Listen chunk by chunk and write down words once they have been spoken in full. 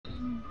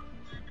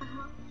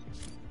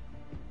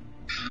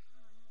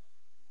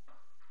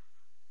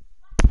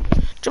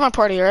Join my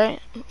party, right?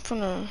 From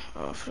the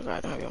I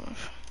forgot. I don't have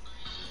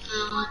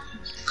your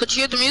Could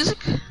you hear the music?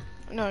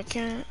 No, I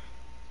can't.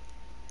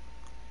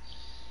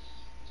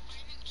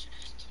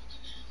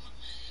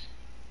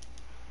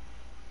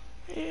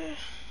 Yeah.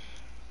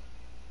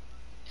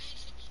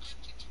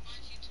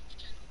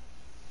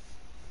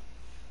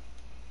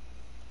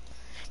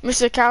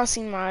 Mr. Cow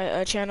seen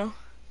my channel.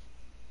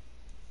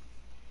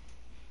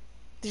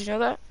 Did you know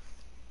that?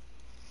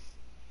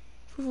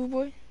 Foo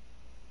boy.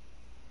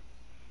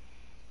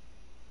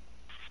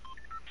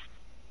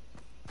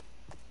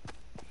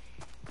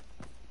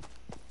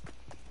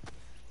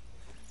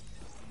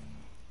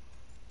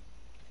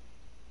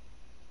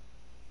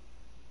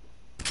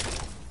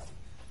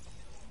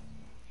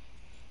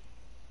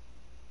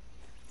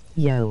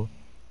 Yo.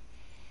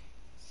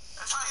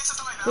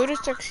 Who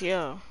just text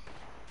yo?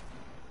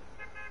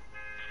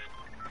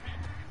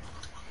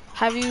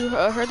 Have you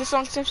heard the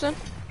song Simpson?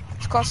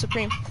 It's called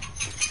Supreme.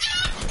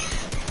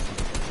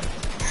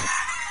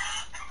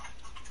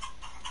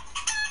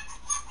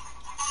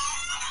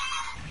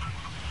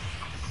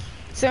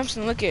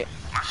 Simpson, look it.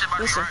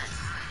 Listen.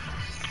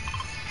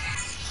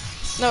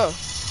 No,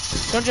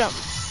 don't jump.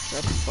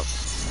 What the fuck?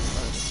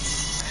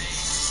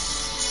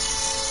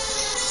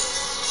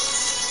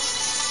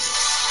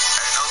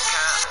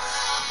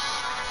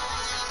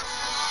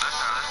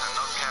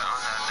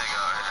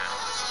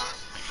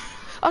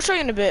 I'll show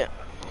you in a bit.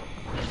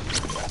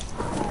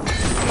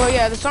 Well,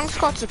 yeah, the song's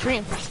called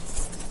Supreme.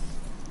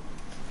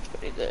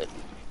 Pretty good.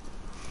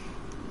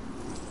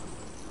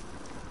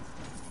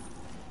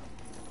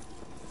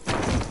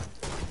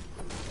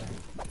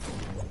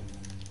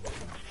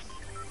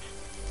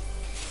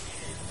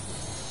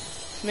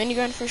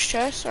 Minigun first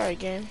chest? Alright,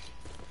 game.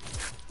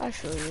 I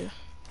feel you.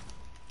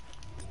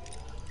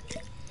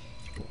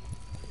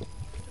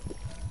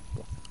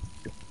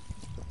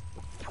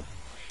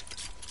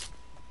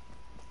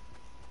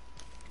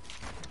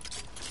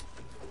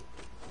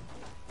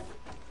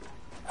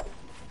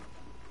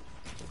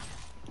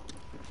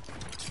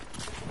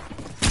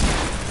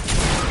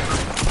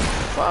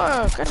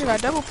 Fuck, I just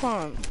got double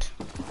pumped.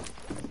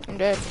 I'm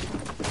dead.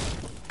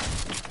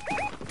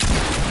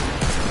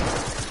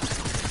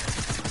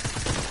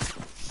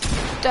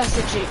 That's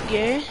legit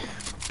gay.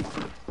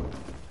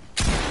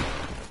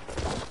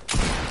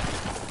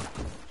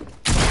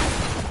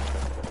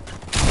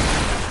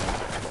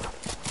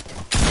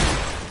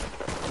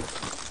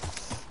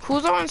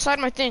 Who's all inside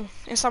my thing?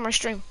 Inside my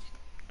stream?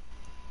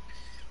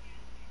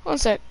 One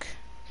sec.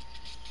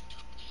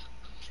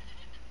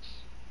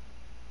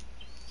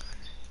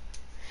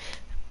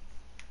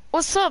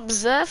 What's up,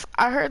 Zeph?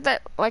 I heard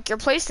that, like, your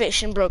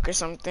PlayStation broke or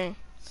something.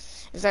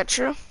 Is that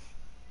true?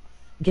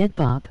 Get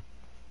Bob.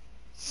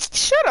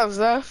 Shut up,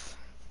 Zeph.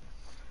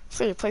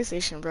 So your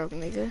PlayStation broke,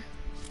 nigga.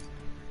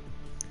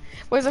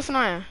 Where's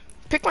Zephaniah?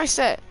 Pick my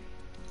set.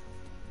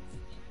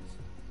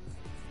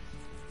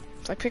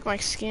 So I pick my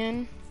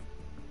skin.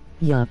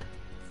 Yup.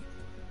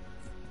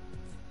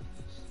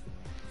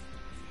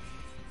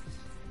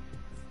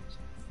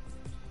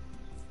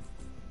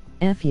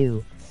 F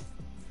you.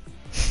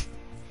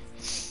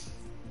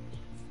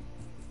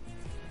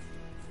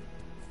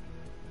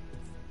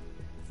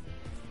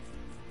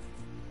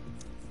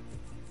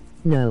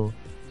 No.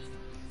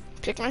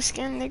 Pick my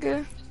skin,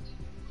 nigga.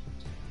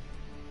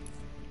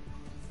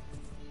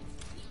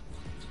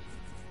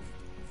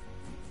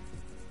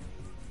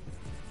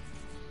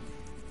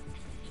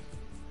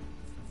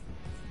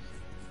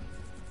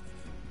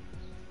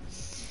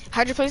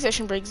 How'd your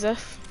PlayStation break,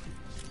 Zeph?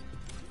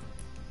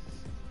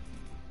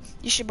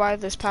 You should buy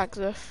this pack,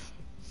 Zeph.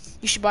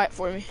 You should buy it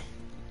for me.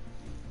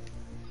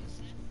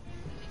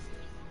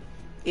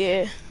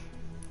 Yeah.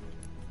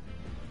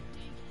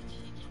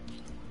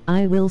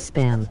 I will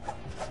spam.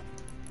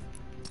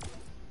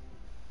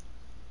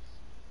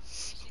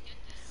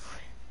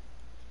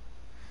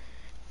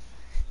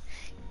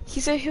 He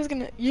said he was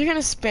gonna. You're gonna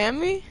spam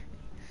me?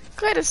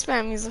 Go ahead and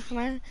spam me,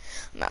 Zephaniah.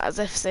 Nah,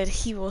 Zeph said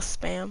he will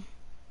spam.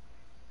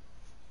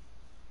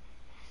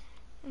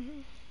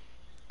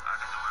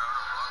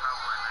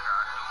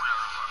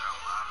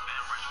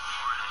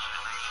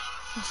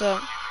 What's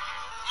up?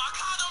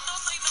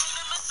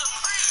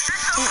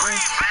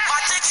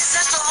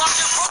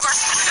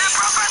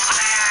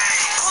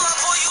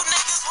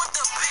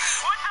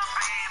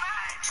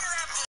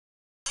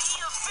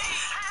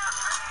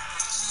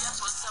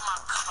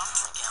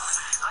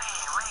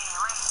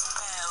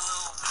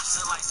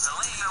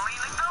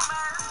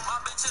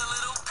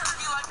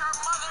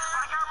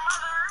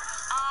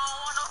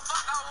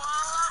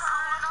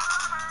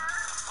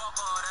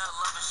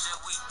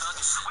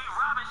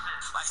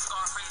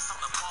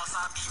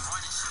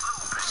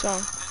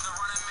 Song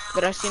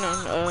that I seen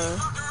on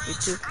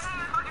YouTube.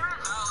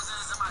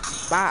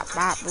 Bop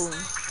bop boom.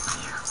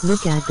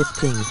 Look at the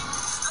thing.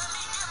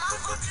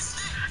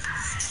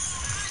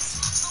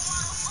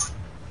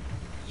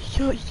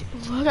 Yo,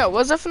 look at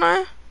what's up,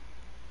 Naya?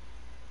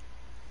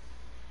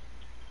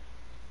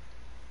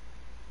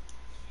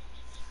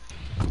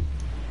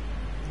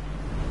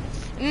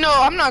 No,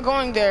 I'm not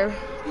going there.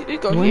 You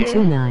go here.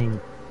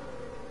 129.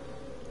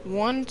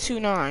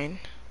 129.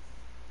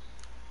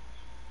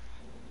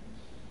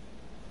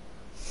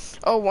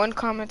 Oh, 1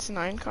 comments,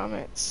 9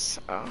 comments.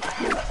 Oh.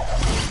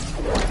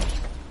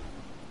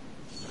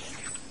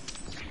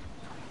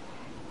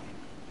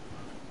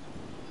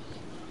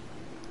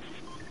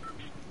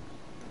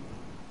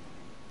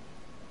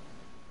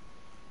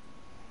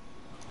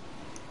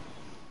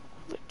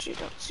 Legit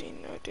don't see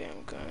no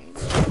damn gun,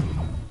 bro.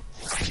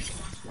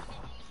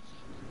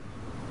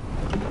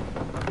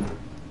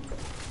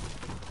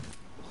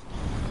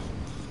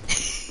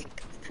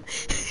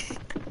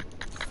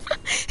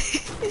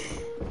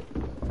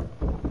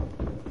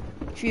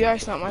 If you are,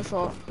 it's not my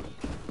fault.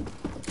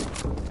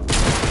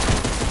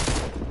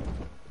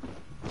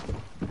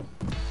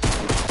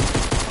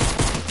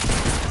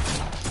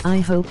 I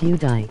hope you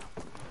die.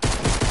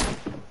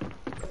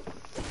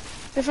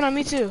 If not,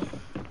 me too.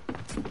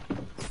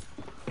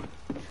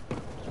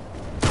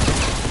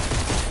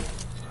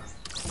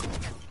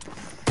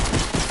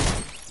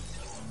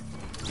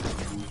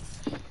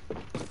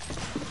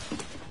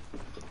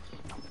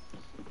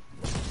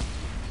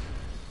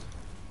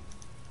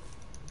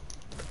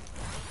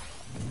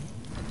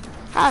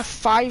 I have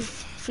 5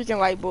 freaking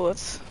light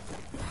bullets.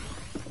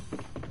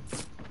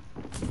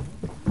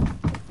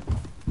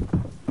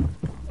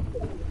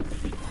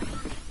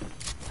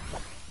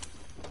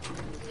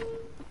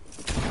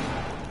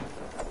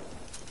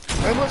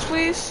 Light bullets,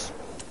 please.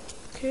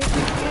 Okay, pick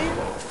game.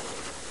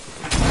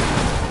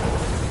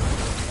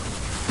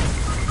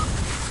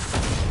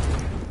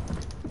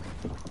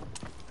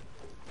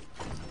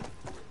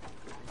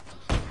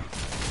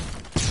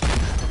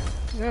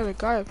 There's a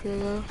guy up here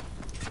though.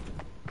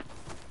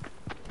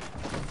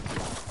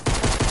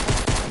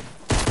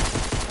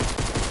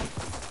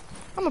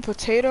 I'm a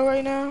potato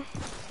right now.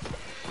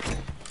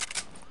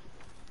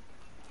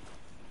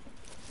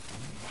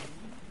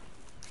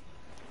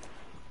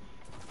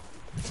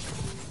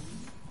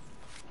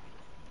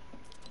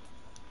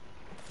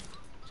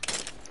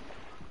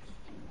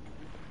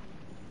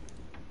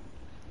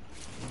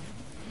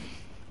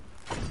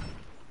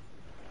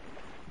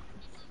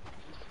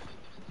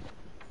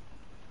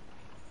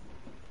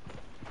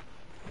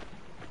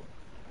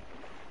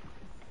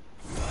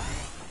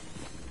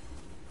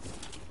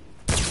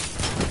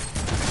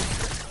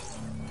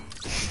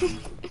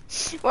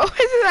 What was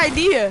his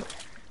idea?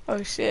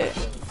 Oh shit.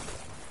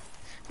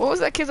 What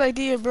was that kid's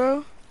idea,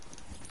 bro?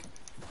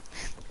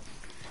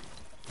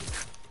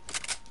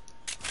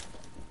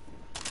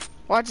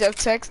 Watch up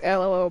text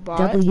LOL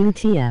bot.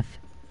 WTF.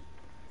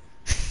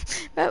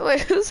 That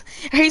was.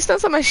 Are you still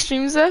on my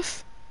stream,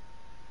 Zeph?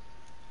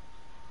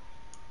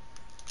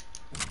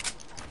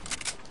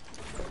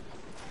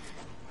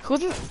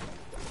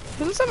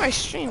 Who's on my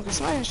stream? Cause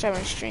somebody didn't share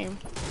my stream.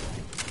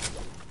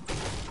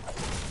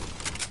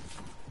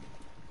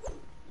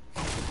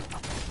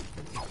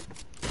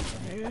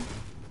 Nigga.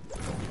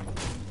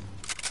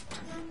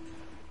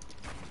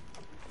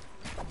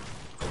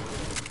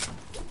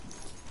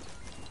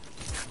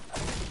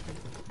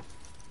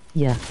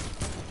 Yeah.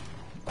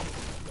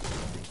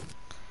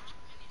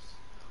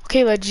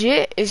 Okay,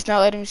 legit is not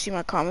letting me see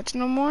my comments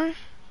no more.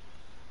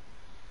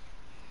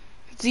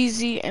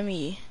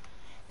 ZZME.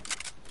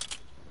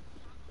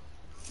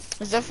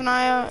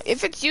 Zephaniah,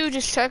 if it's you,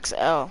 just text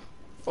L,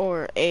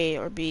 or A,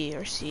 or B,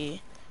 or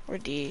C, or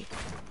D.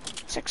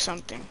 Text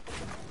something.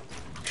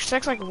 Just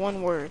text like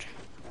one word.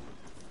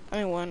 I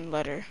mean one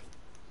letter.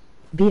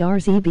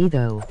 BRZB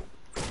though.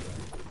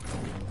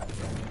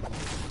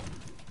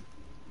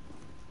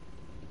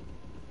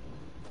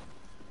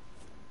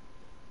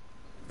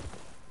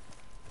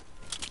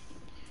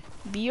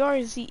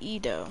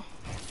 BRZE though.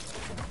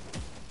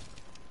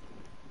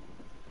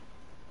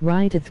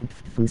 Right at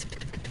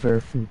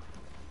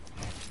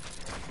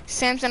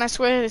Samson, I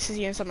swear this is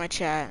you inside my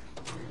chat.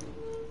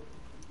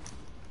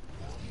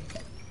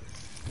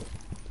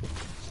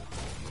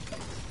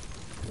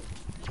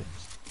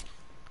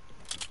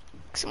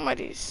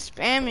 Somebody's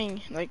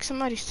spamming, like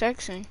somebody's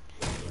texting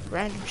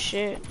random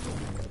shit.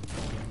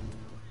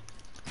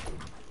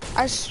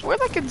 I swear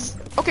like it's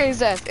okay,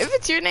 Zeph. If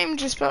it's your name,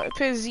 just put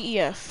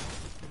ZEF.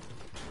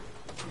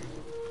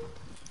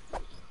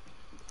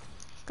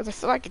 Cause I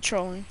feel like you're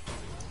trolling.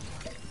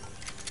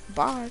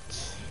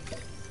 Bots.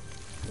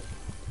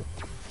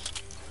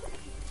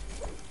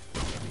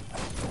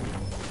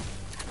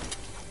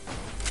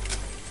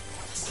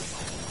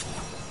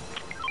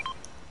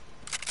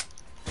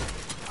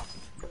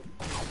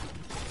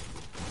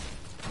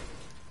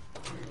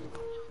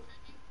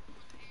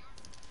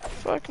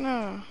 Fuck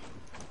no.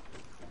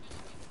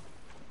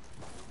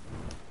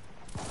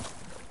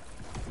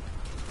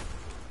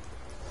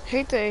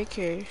 Hate the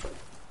AK.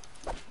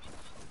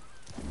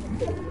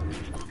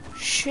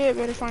 Shit,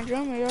 better find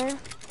drum AR.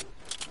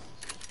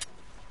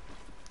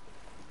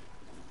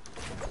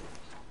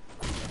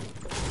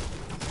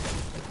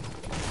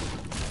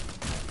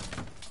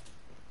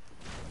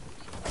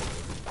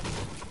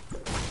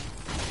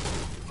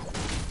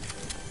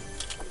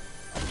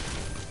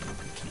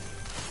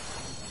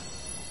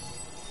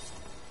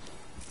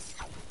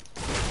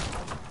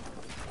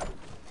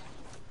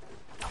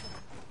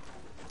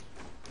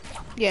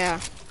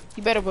 Yeah.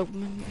 You better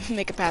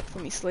make a path for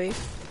me, slave.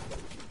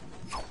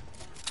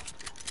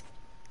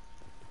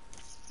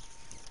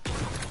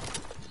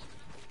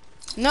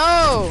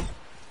 No!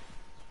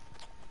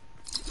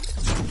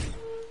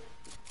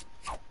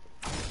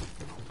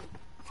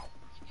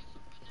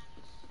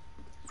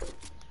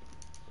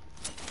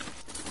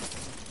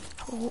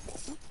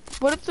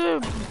 What did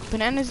the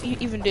bananas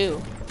even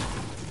do?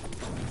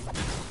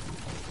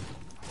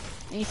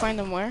 And you find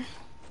them where?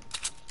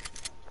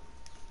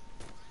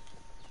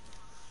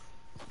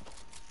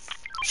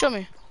 Show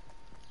me.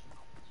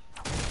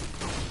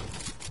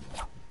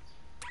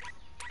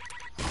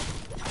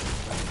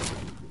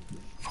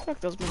 Fuck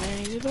those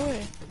bananas either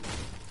way.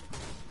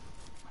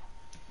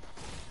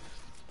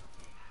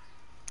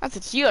 That's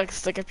what you like to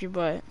stick up your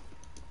butt.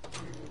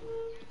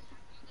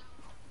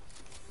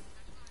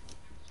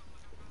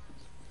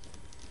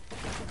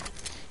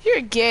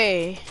 You're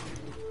gay.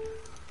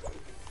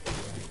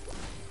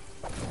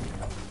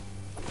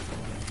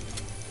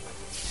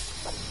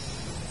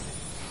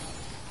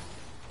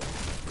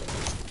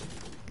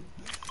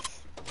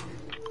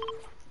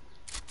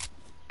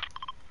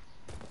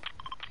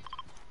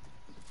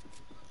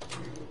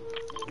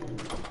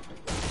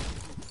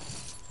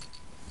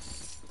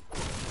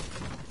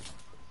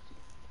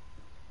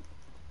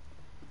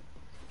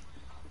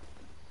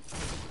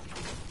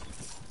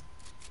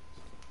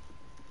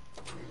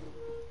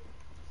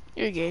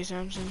 You're gay,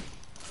 Samson.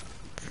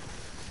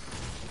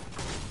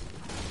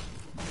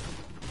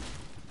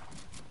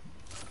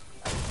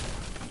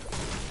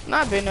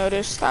 Not been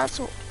noticed. That's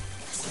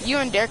you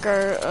and Derek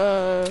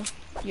are,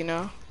 you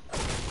know.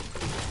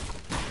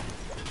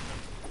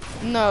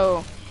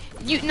 No,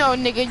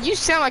 nigga. You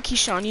sound like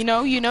Keyshawn. You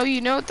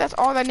know. That's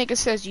all that nigga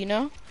says. You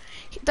know.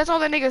 That's all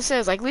that nigga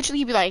says. Like literally,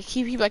 he'd be like,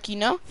 you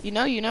know.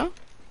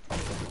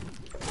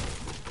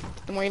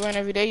 The more you learn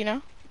every day, you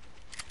know.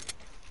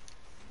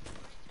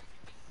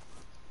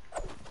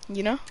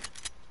 You know?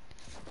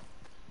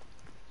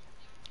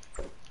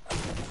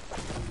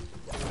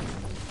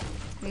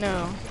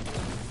 No.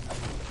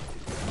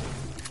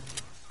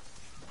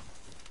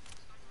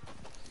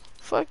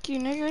 Fuck you,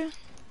 nigga.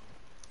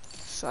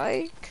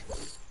 Psych.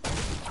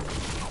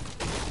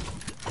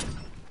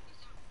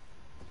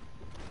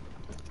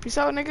 Peace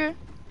out, nigga.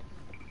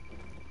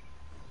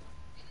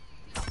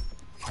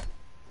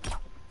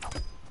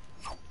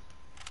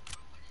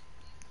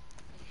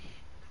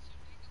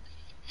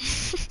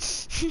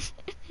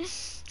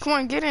 Come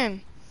on, get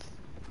in.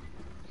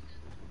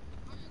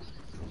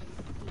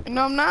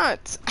 No, I'm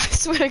not. I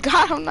swear to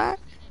God, I'm not.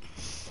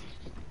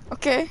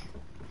 Okay.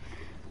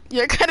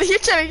 You're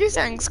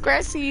sounding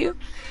scratchy, you.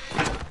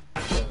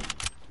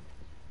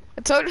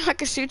 I told you I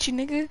could shoot you,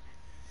 nigga.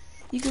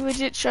 You can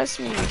legit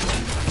trust me.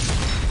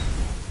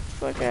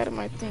 Fuck out of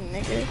my thing,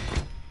 nigga.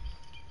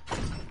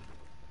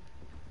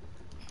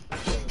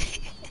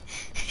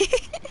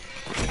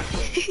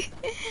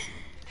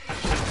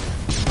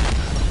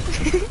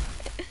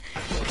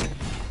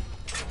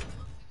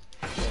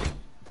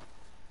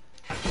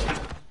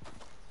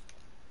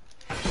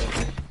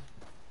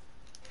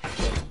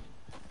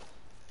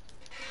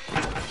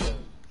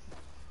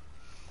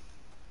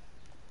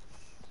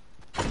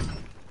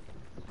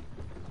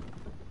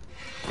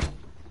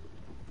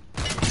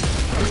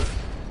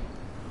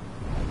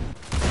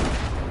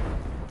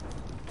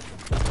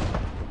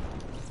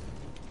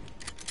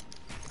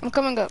 I'm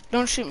coming up.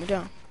 Don't shoot me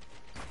down.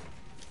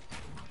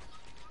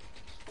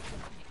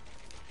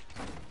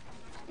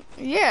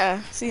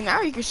 Yeah. See,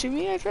 now you can shoot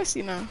me. I trust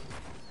you now.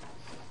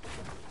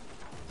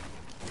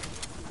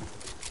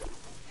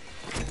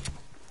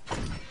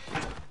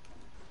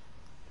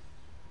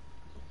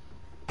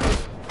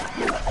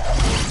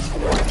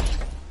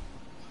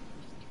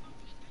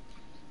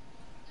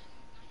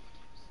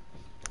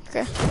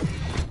 Okay.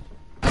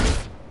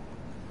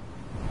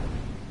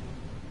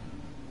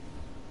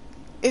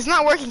 It's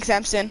not working,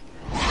 Samson.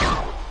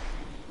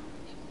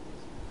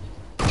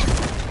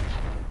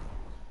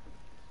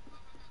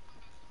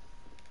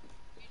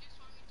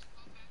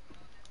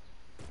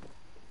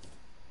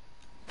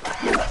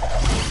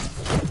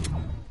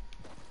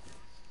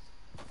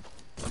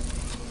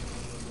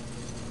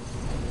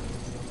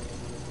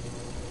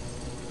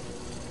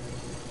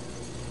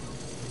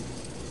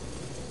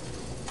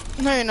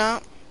 No, you're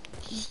not.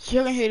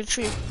 You're gonna hit a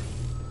tree.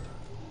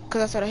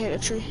 Cause I said I hit a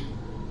tree.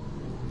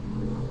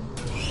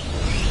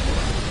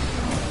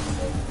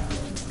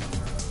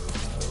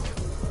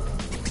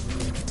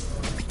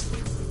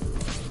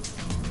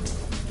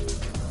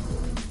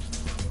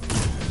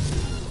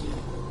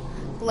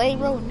 Lay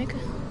road, nigga.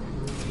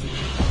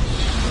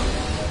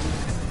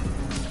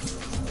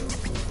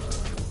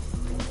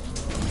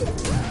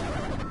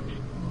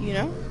 You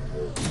know?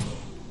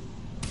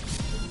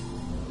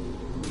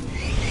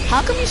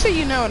 How come you say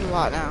you know a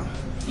lot now?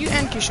 You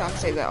and Keyshawn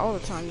say that all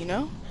the time, you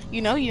know?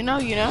 You know?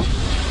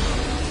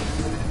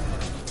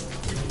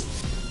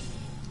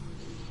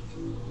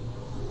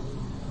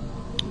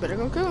 Better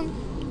go kill him.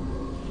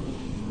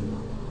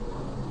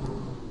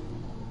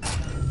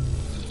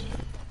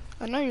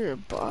 I know you're a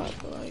bot,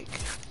 but like...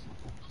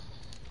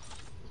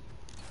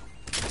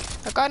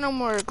 I got no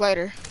more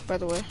glider, by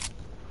the way.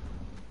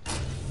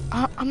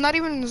 I'm not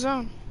even in the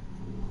zone.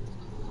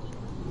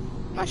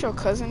 I'm not your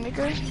cousin,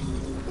 nigga.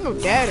 I'm no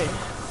daddy.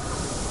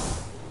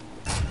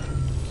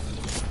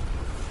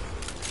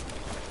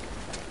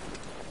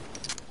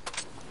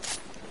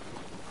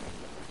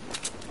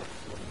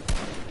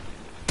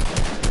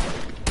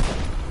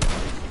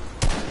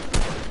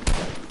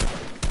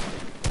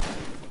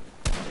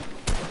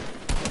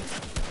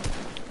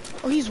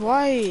 Oh, he's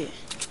white.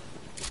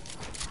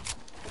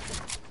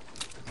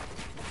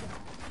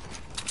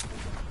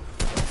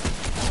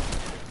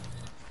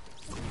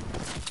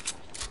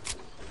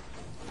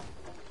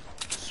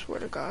 Swear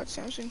to God,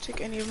 Sam's didn't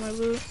take any of my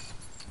loot.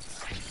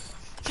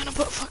 Gonna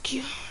put fuck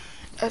you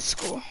at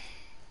school.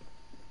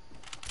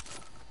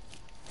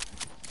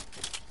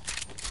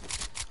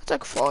 It's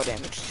like fall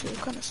damage too,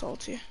 kinda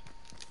salty.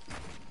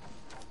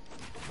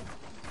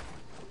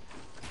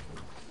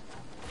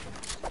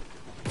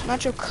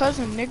 Not your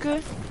cousin,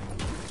 nigga.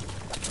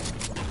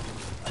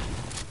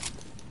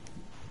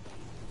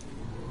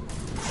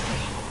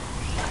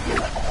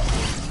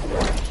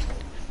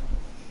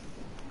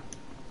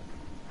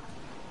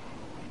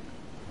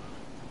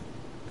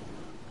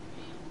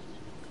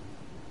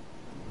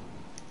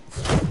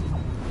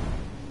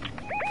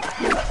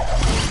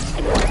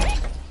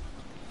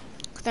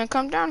 Then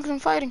come down because I'm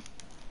fighting.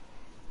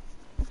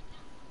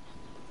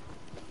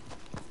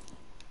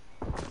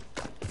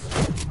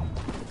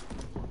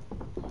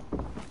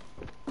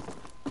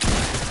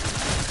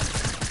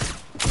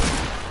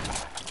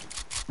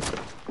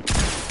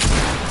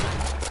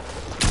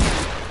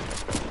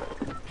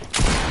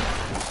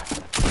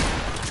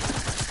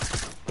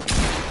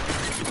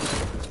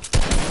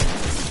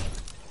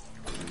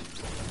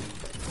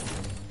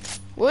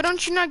 Why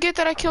don't you not get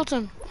that I killed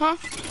him, huh?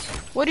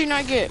 What do you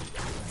not get?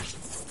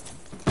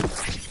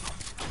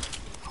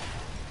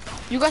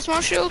 You got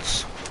small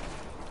shields?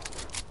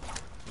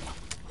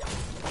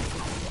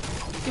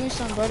 Give me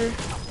some butter.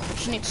 I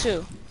just need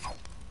 2.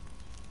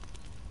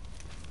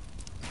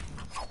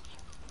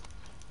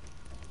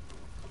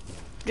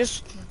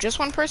 Just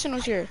one person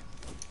was here.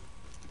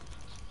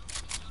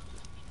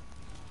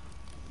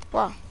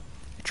 Wow,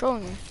 you're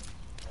trolling me.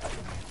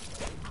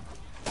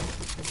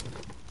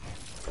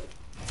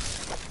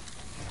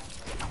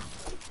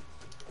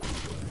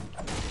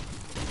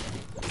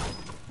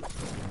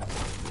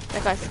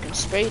 That guy freaking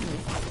sprayed me.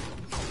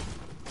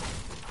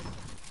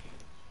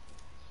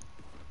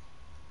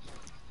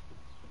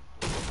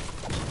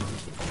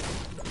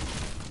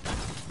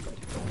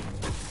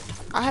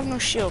 I have no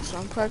shield, so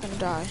I'm probably gonna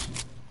die.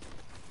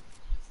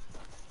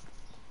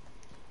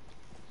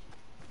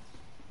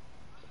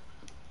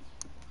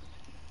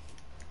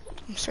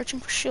 I'm searching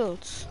for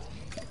shields.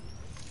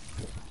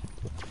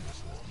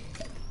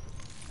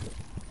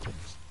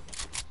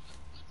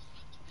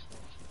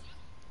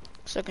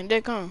 Sucking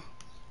dick, huh?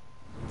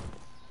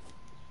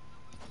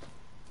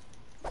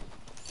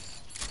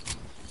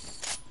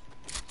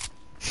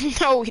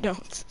 No, we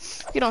don't.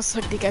 We don't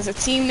suck dick as a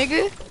team,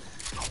 nigga.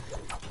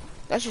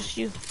 That's just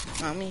you,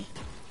 not me.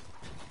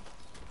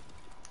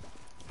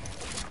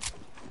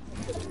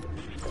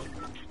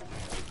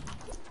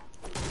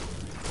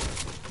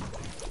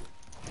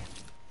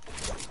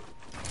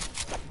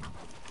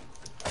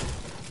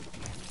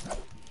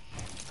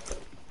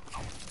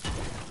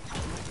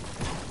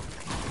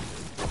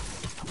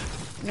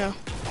 No.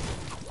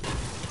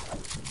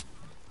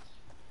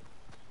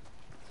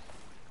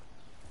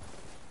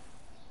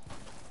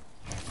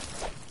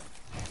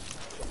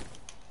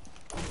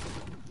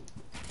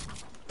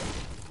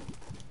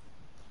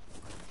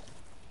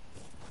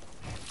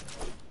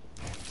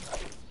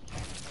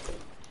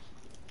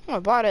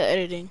 I'm bad at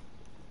editing.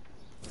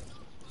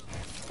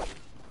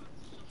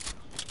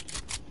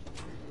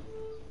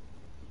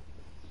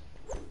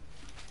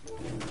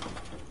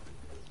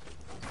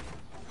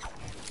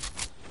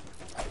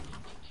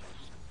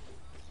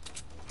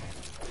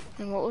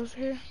 And what was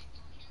here?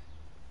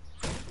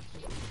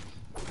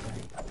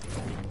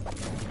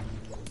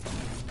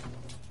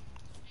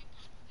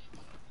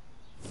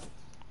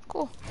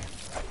 Cool.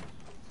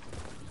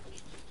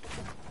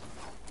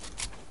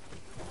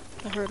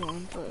 I heard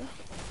one, but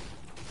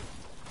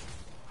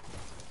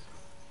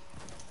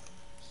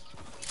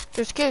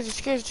there's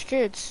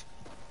kids.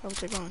 Oh,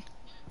 they're gone.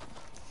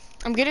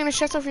 I'm getting the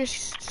chest over here to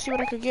see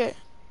what I could get.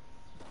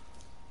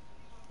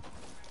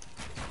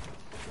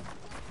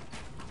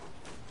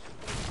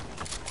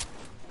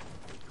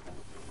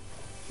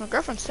 My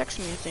girlfriend's texting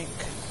me, I think.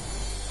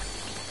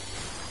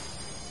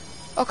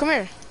 Oh, come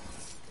here.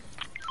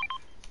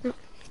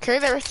 Carry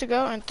that rest to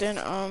go, and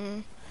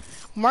then,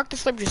 mark the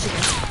slip juice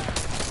again.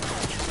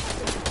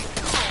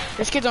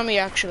 There's kids on me,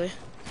 actually.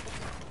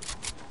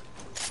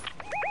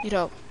 Need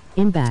help.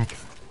 In back.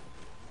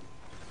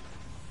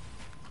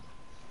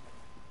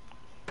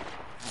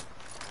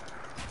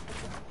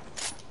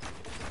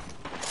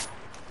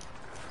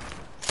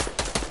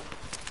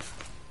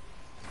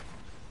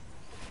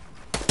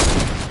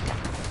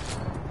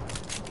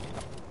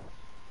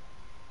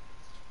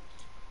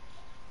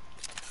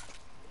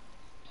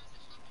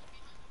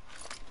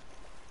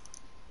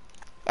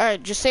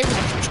 Alright, just save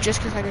it just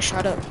because I get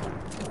shot up.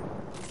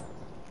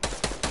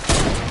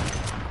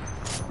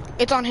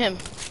 It's on him.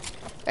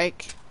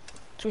 Like,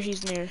 it's where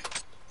he's near.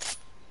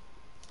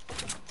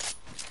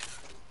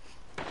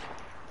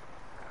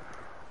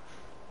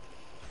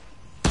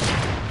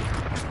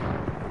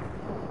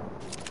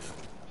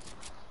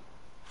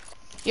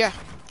 Yeah.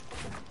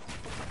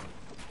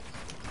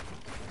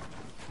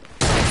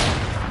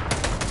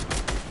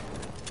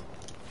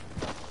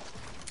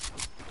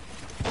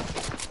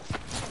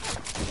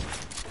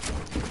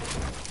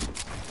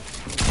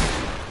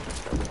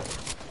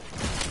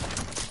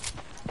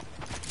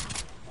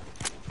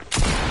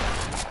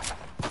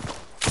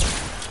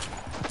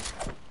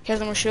 He has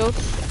no more shields.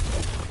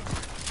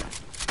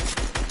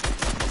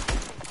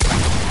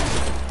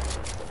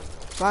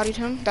 Bodied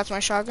him. That's my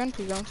shotgun.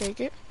 Please don't take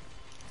it.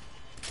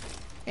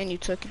 And you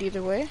took it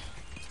either way.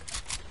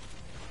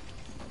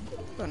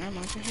 Oh, never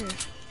mind. Here.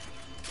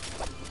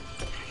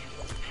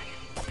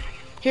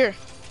 Here.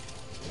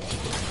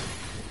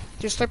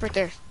 Just slip right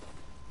there.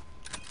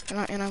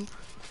 And I'm.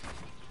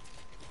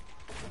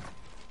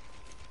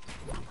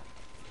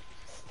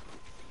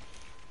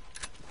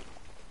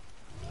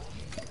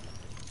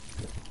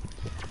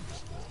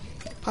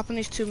 Popping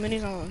these 2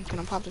 minis, I'm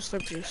gonna pop the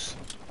slurp juice.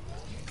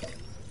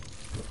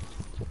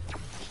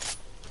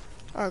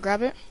 Alright,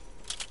 grab it.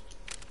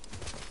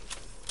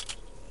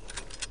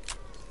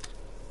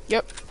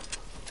 Yep.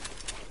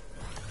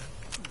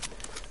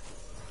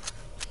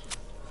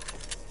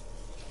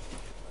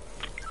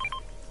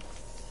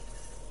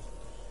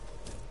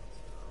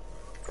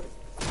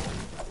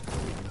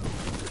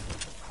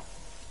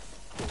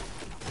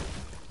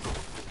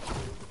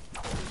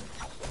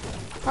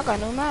 I got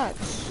no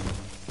mats.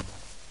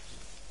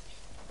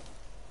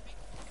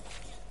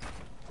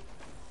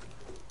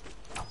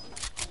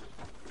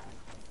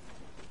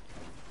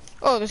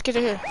 Oh, there's kids are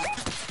here.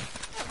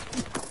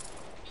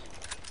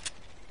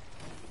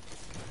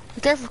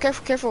 Be careful,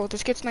 careful, careful.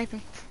 There's kids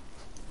sniping.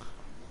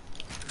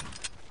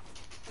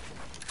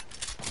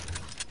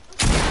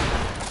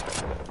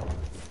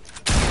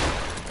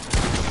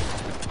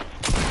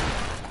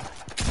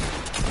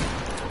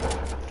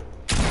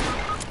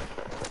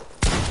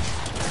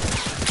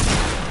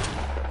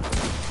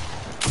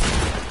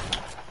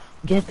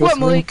 Get this What, one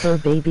Malik? for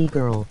baby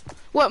girl.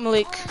 What,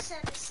 Malik?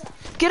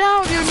 Get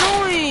out, you're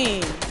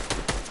annoying!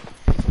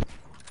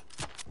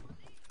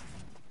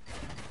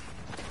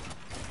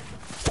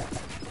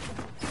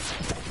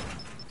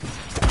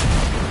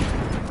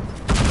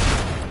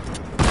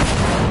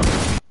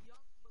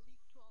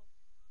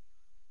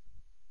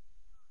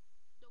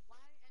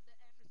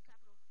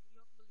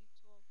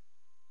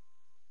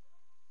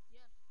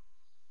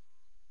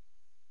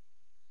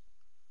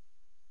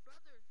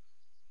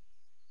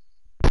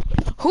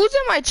 Who's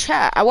in my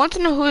chat? I want to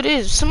know who it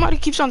is. Somebody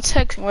keeps on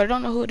texting, but I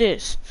don't know who it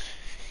is.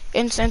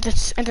 And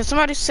then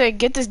somebody said,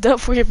 "Get this dub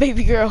for your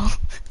baby girl."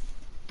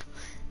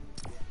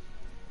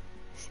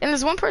 And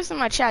there's one person in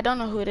my chat. I don't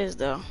know who it is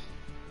though.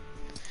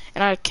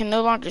 And I can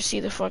no longer see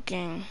the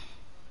fucking.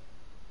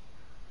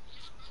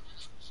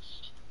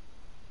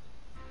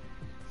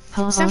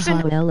 Ha ha Simpson-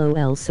 ha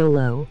lol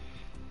solo.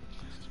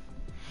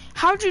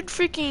 How'd you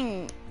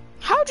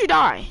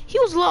die? He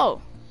was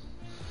low.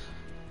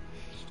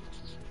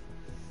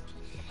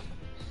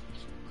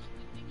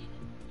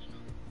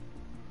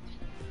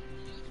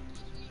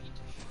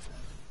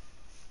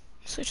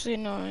 Such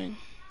annoying.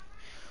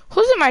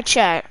 Who's in my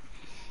chat?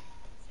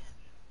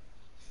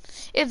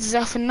 It's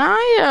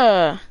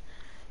Zephaniah.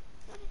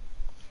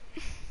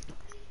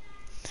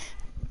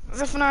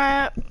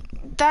 Zephaniah,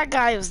 that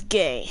guy was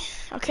gay,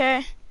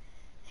 okay?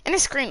 And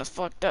his screen was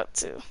fucked up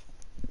too.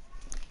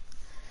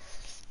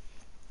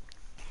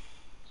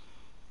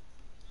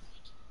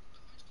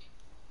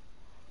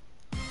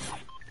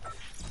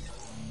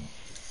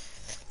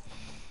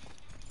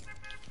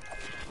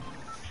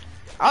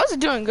 I was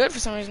doing good for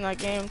some reason that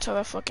game until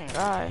that fucking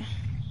guy.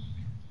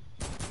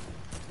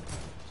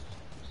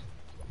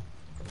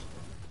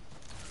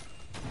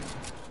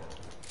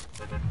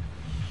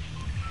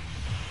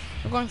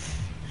 We're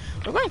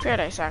going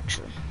paradise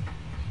actually.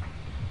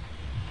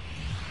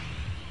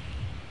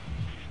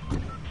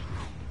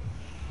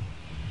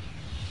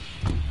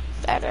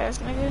 Fat ass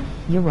nigga.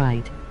 You're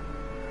right.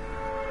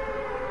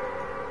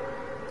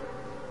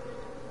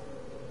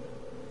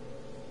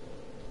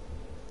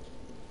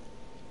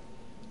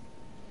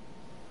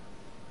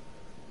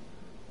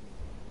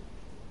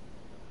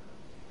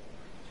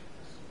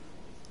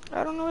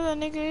 I don't know where that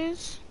nigga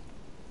is.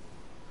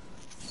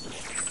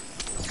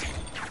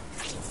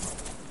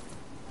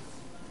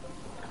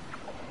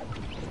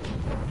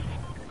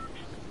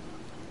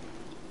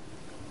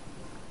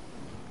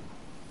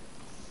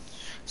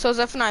 So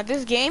Zephaniah,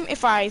 this game,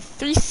 if I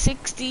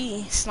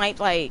 360 snipe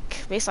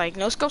like, basically like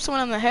no scope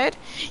someone on the head,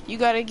 you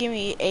gotta give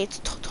me a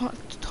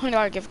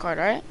 $20 gift card,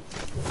 alright?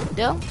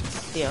 Deal?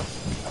 Deal.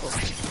 Cool.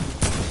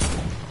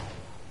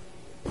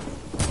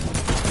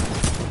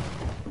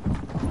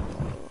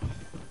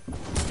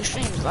 The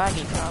stream's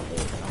laggy probably,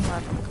 but I'm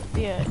lagging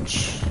like a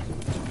bitch.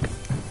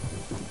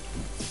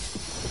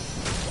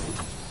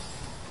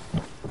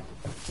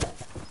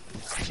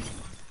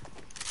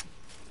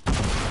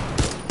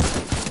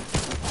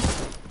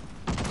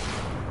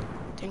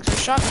 Thanks for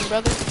shotgun,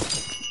 brother.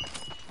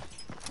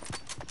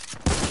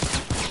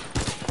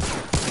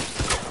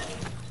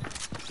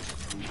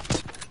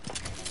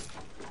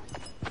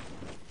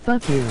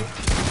 Fuck you.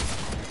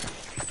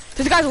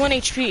 This guy's 1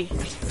 HP.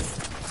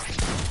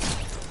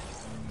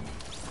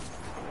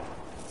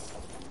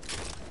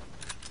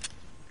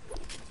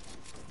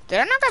 Did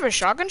I not grab a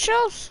shotgun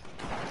shells?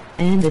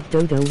 And at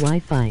Dodo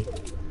Wi-Fi.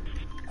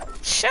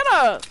 Shut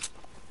up.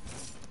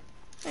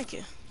 Thank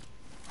you.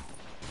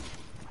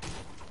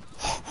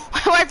 My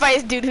Wi-Fi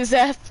is due to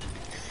Zeth.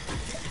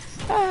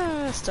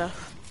 Ah, that's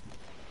tough.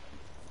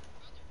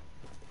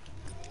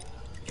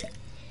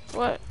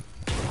 What?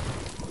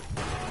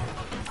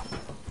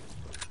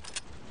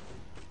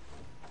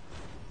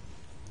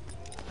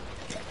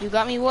 You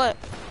got me what?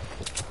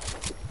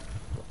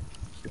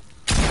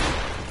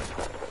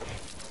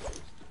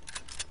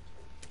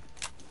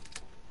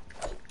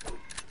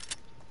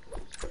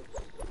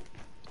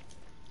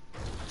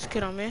 Let's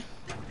get on me.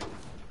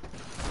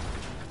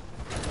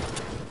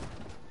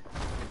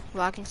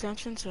 Locking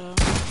Samson, so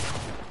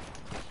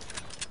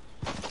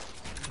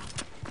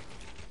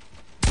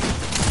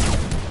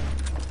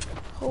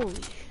holy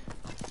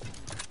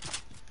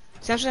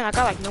Samson, I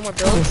got like no more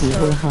builds,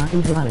 so...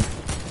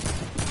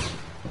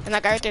 And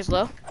that guy right there's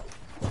low.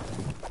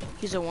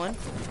 He's a 1.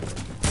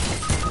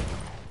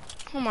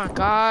 Oh my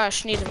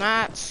gosh, need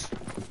mats.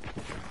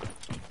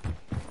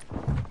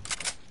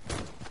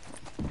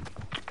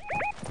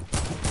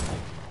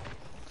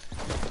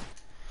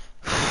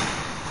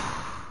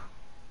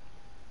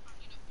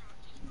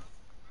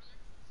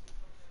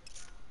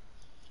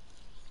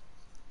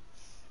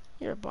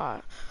 You're a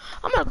bot.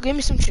 I'm gonna go give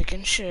me some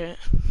chicken shit.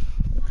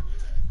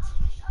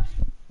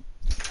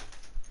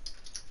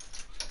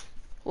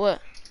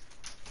 What?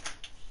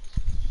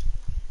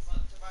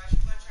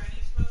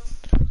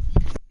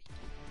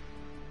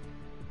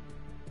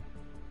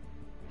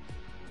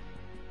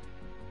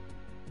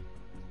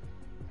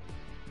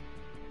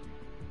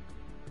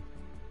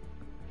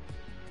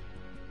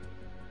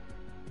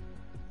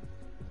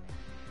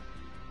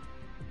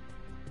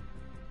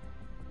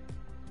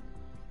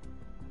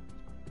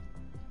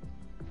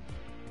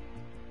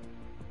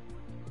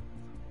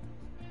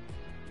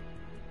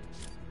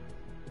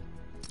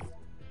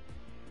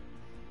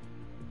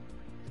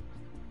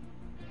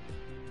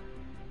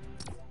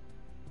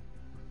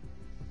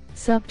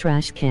 Sup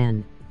trash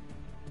can.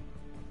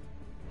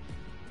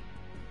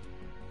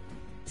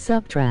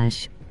 Sup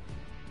trash.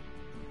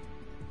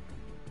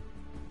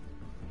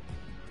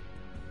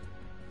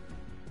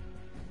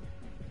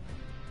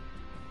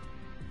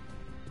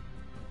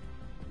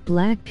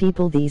 Black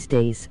people these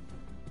days.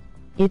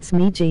 It's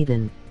me,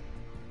 Jaden.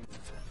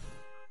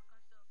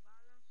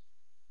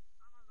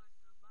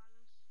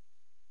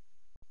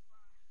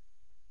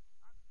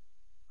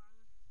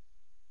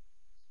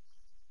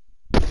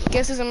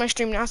 Guess who's on my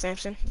stream now,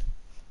 Samson?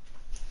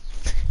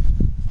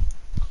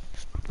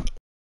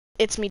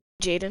 It's me,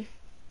 Jaden.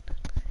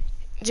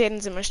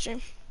 Jaden's in my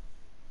stream.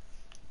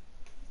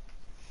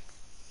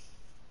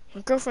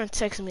 My girlfriend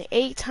texted me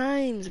 8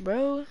 times,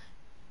 bro.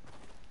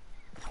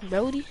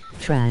 Brody.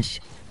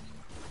 Trash.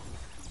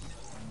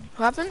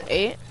 What happened?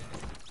 8.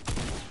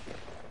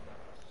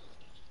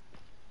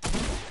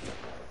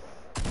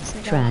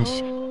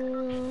 Trash.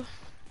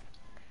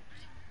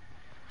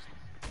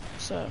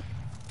 So.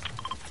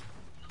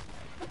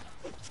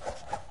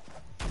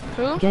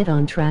 Who? Get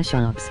on trash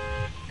ops.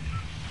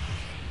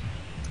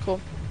 Cool.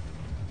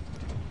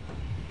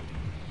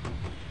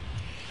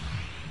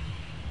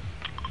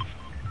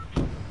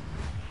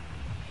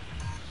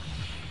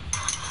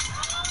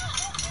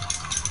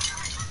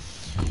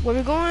 Where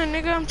we going,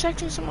 nigga? I'm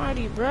texting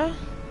somebody, bruh.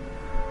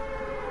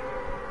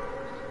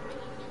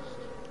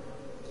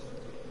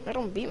 I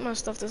don't beat my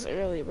stuff this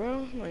early,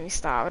 bro. Let me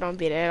stop. I don't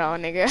beat it at all,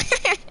 nigga.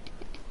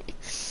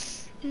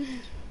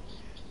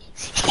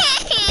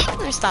 Let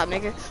me stop,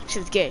 nigga.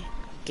 Shit's gay.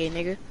 Gay,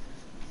 nigga.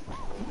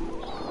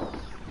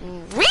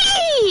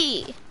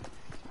 Wee!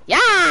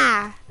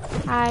 Yeah!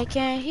 I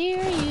can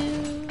hear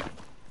you.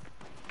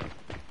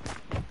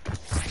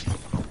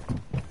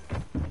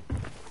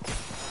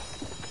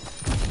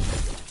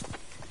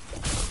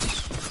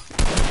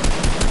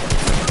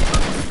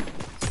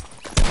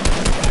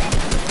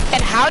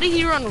 And how did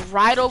he run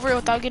right over it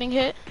without getting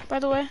hit, by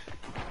the way?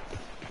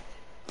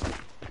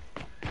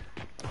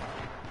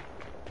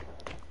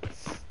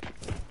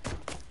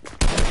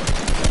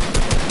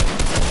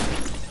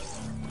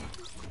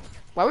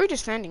 Why were we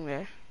just standing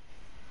there?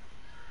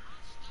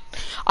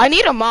 I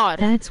need a mod.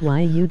 That's why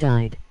you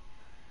died.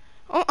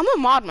 Oh, I'm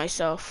gonna mod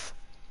myself.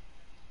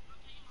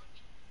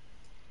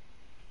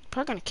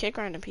 Probably gonna kick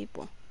random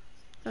people.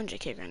 Don't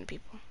just kick random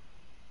people.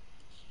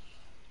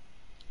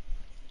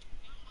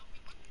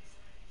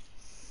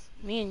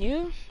 Me and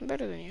you? I'm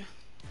better than you.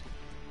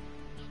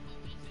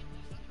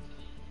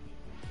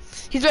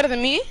 He's better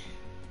than me?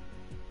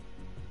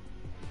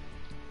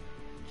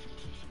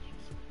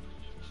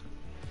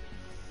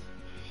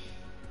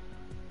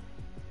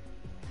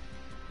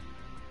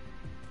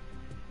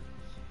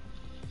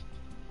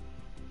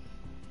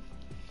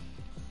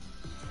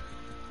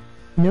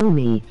 Know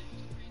me.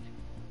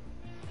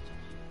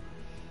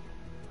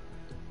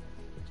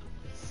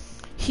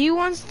 He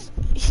wants.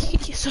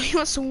 So he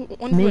wants to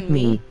one Make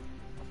me. me.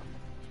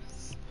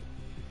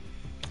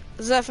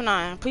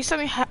 Zephaniah, please tell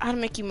me how to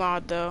make you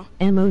mod though.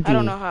 MOD. I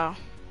don't know how.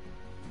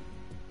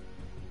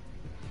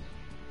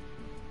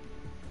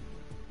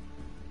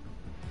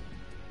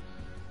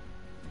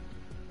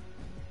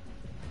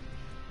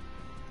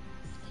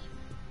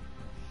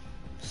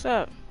 What's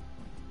up?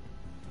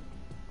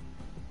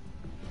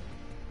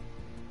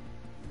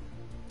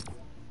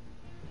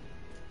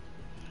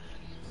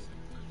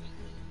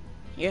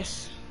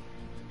 Yes.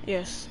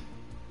 Yes.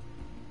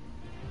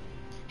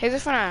 Hey,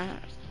 Zephaniah.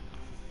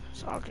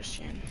 Soccer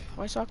skin.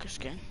 Why soccer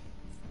skin?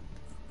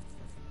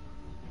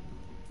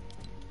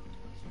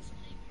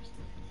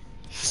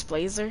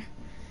 Blazer.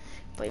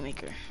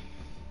 Playmaker.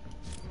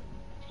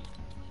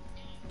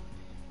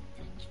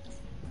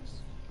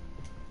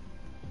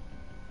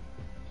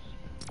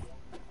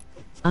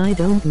 I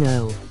don't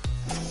know.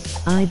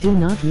 I do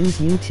not use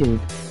YouTube.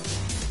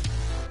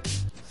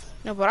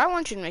 No, but I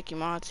want you to make you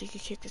mod so you can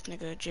kick this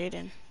nigga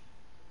Jaden.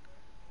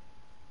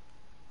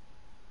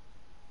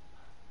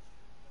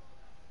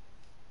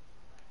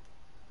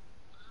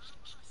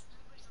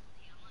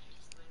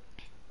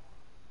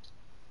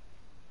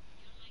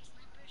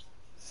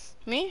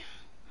 Me?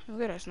 I'm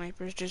good at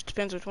snipers, just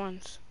depends which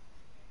ones.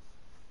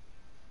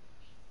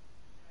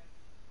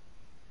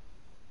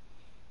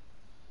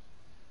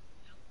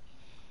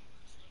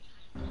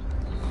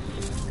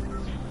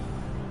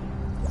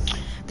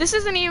 This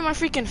isn't even my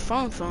freaking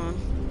phone.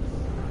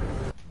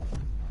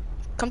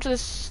 Come to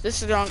this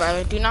is the wrong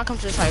island. Do not come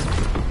to this island.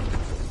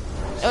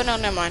 Oh no,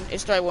 never mind.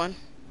 It's the right one.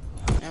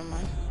 Never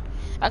mind.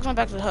 I can come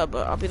back to the hub,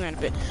 but I'll be there in a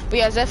bit. But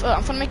yeah, Zeph,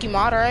 I'm gonna make you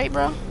mod, alright,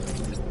 bro?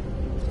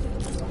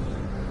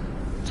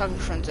 Talking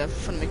to friend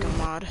Zeph, I'm gonna make a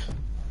mod.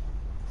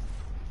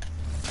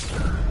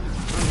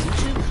 On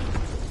YouTube.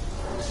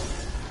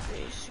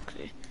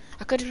 Basically.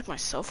 I could make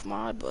myself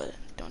mod, but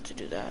don't want to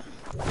do that.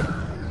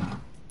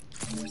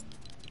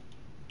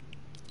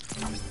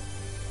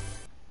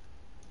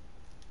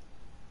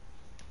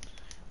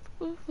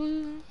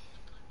 Woo-hoo.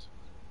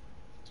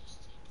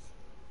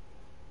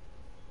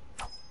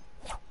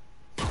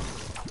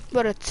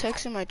 But a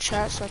text in my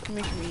chat so I can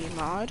make me a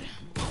mod.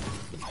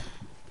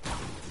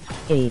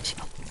 H.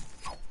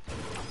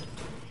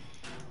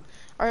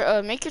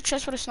 Alright, make your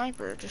chest with a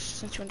sniper, just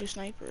since you want to do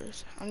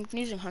snipers. I'm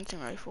using hunting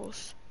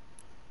rifles.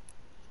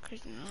 Cause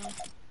no.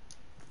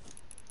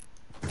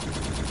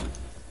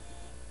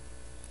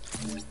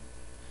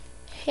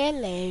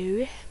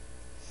 Hello.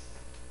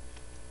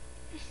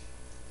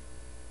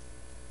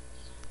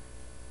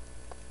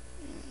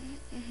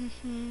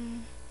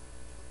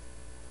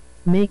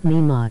 Make me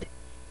mod.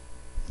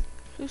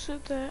 Who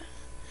said that?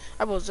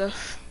 I will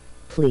Zeph.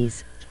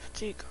 Please.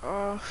 Take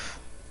off.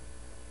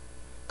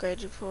 Okay,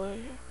 deploy.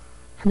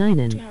 Do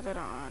Hneinen. you have that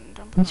on?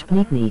 Don't put that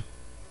Make on. me.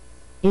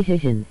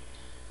 Ihihin.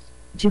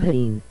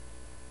 Juhain.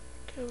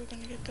 Okay, we're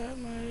gonna get that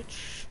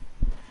much.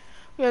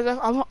 Yeah, Zeph,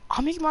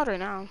 I'll make mod right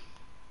now.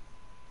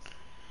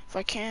 If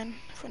I can,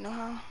 if I know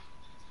how.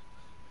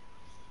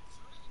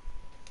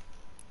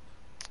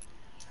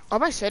 Are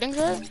my settings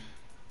right?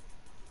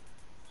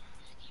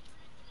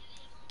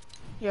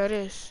 Yeah, it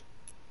is.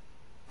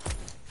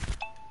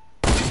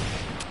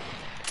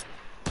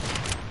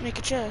 Make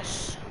a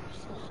chest.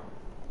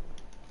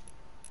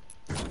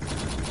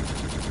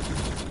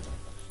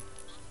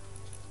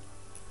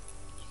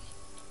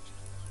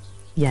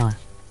 Yeah.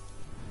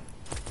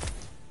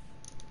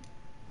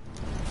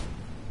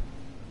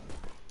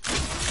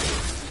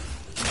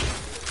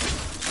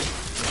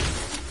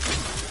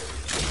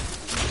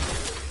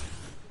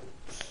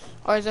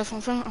 Alright, Zeph,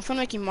 I'm finna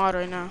make you mod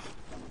right now.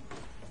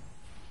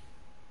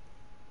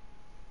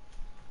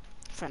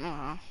 If I know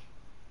how.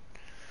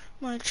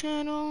 My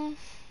channel.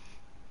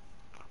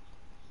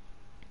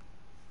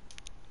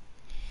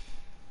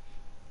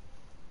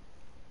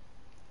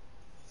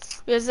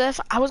 Yeah, Zeph,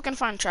 I was gonna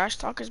find trash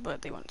talkers,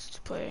 but they wanted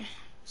to play.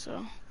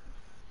 So,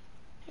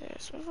 yeah,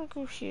 so if I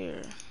go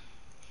here.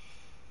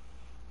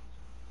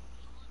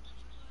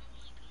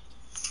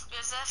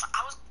 Yeah, Zeph,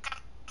 I was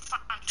gonna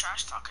find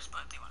trash talkers,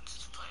 but they wanted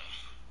to play.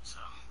 So,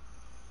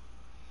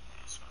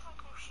 yeah, so if I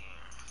go here.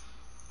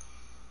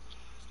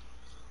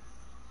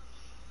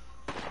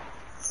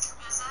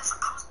 Yeah, Zeph,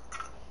 I was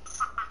gonna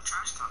find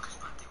trash talkers,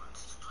 but they wanted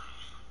to play.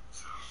 So,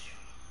 yeah,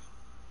 so if I go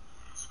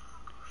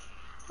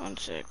here. One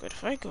sec, but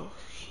if I go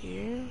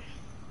here.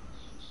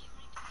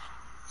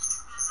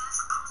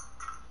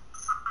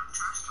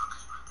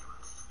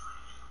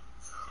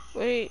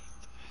 Wait.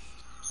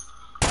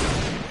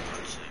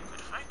 One sec, but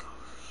if I go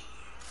here.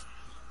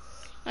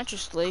 Not your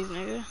slave,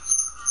 nigga.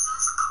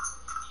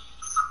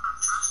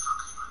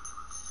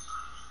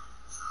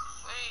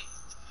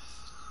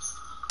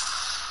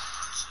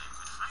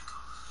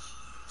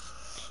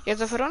 Yeah,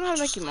 if I don't know how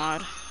to make you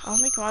mod, I'll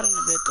make you mod in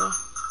a bit though.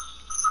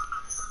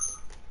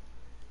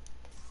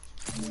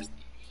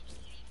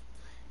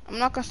 I'm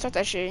not gonna start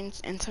that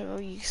shit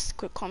until you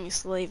quit calling me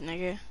slave,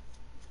 nigga.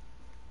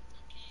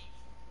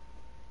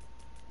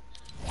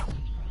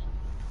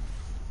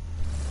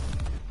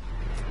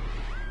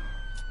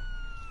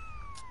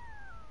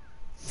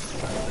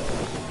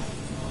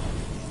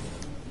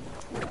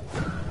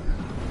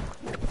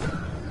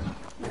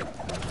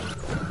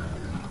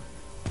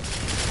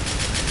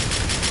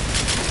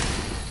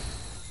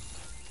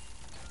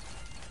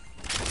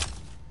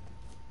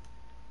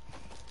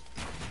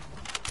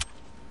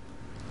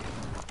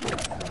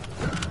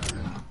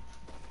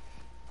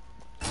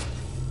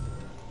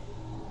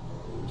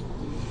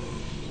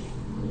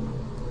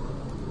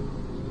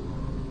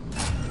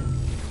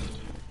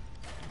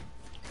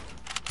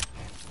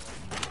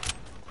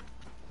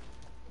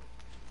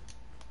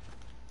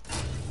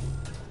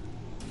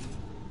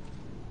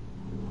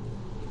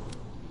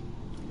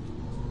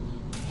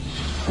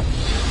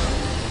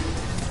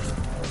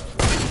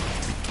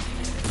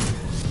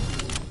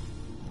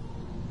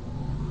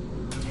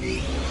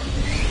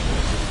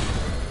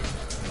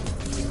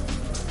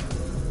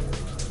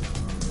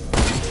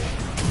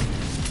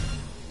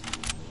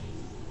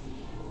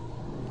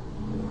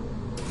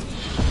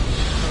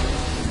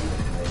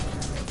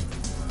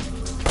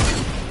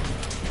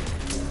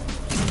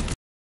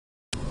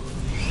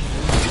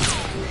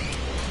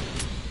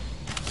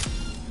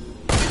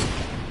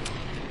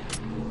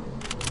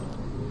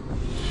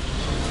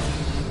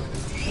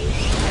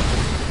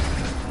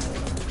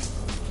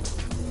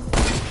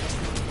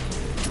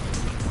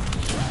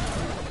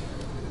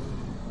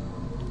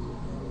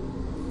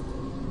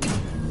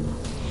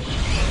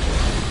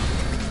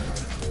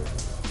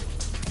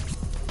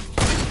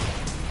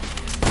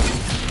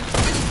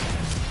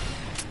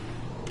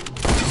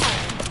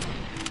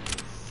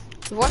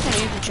 If you're watching my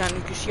YouTube channel,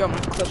 you can see all my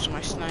clips of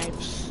my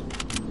snipes.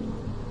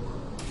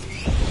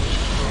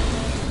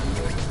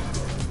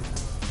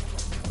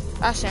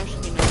 Ask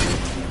Samson, you know it.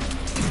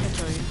 I'll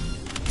tell you.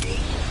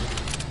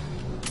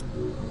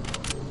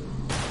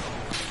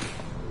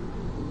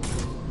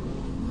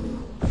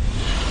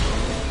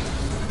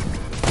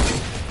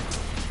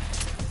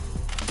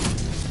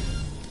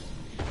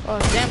 Oh,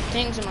 damn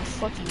thing's in my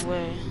fucking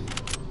way.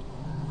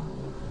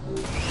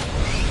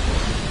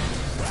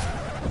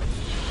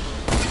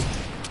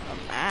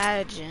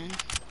 Imagine.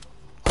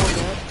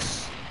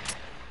 Codex.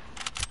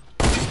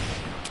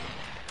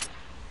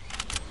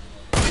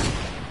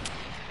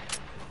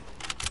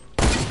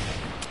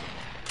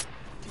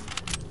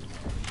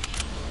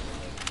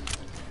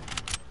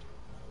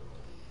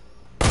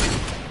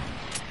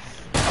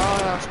 Oh,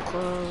 that was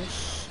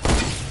close.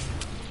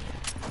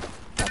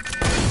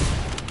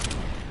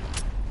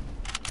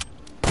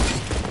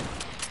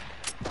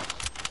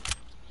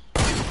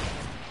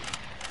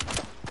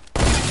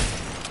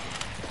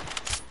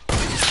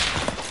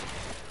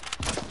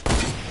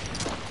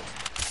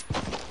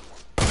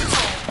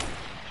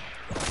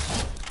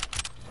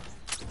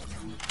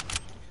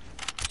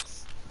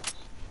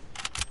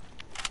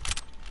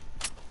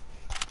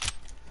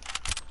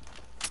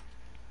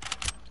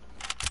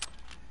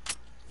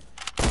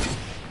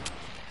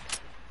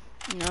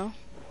 No.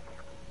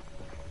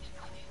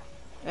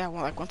 Yeah,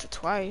 well, like once or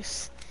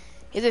twice.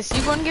 Is this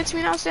you going to get to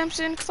me now,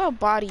 Samson? Cause I'll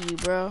body you,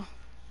 bro.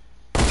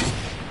 Don't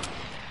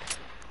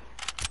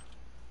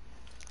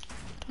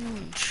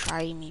even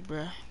try me,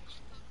 bro.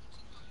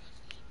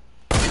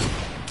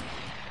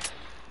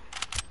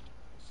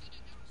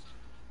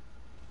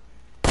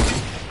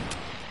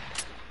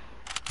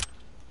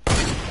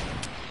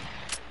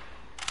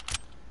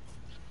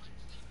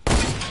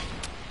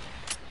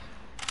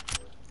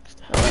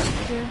 Hell up,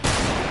 nigga.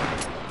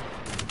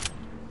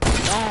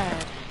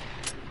 Bad.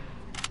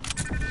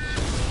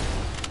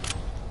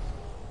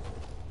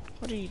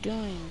 What are you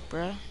doing,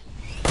 bruh?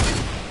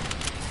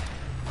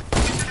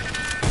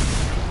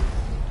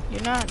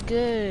 You're not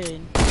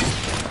good.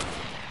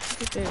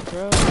 Look at this,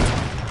 bro.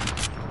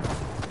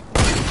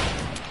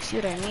 See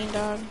what I mean,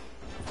 dog?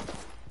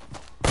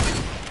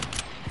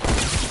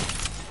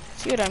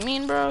 See what I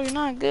mean, bro? You're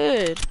not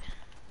good.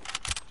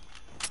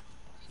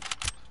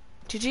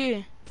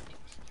 GG.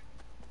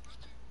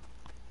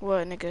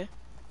 What, nigga?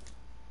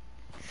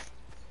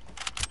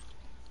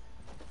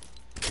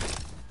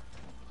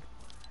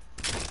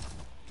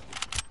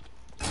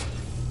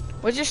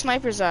 Where's your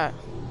snipers at?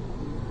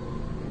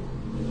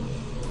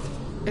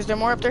 Is there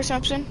more up there,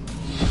 Samson?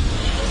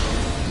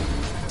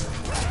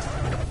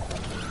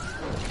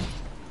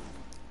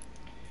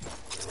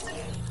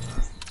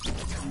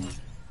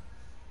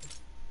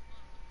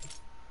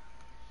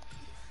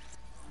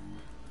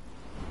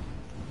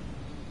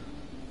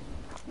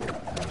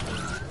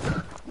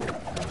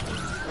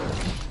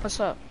 What's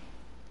up?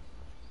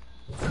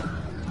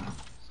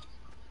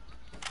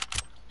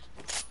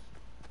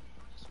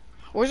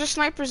 Where's the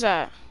snipers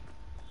at?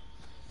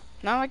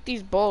 Not like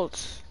these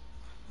bolts.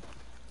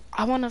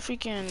 I want a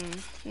freaking,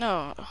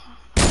 no, a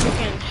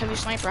freaking heavy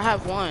sniper. I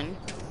have one.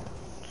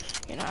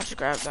 You know, I should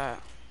grab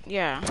that.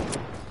 Yeah.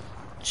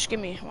 Just give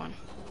me one.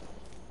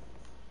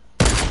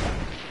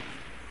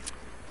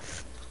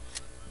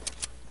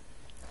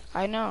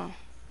 I know.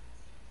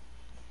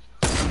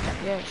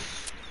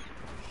 Yes.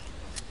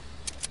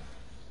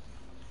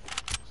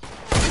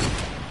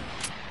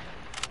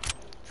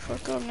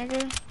 Fuck up,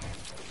 nigga.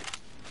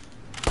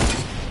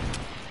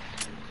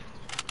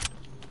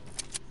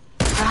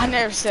 I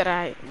never said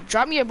I.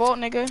 Drop me a bolt,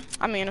 nigga.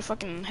 I mean, a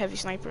fucking heavy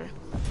sniper.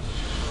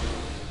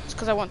 It's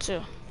because I want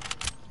to.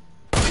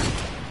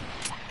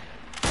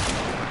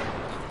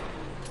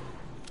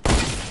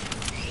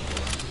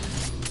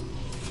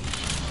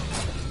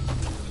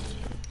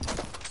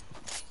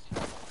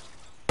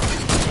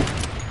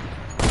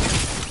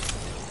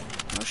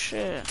 Oh,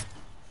 shit.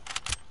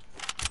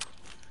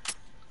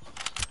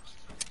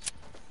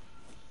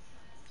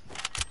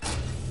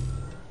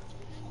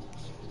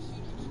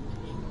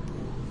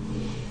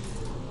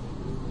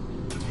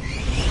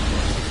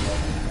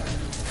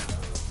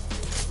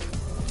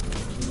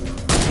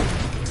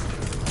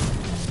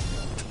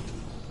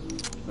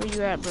 Where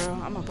you at, bro?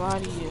 I'ma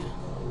body you.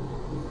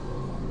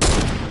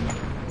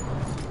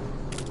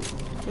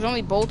 There's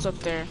only bolts up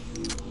there.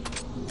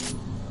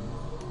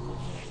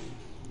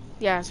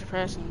 Yeah,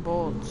 suppressing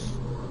bolts.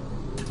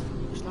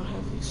 There's no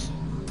heavies.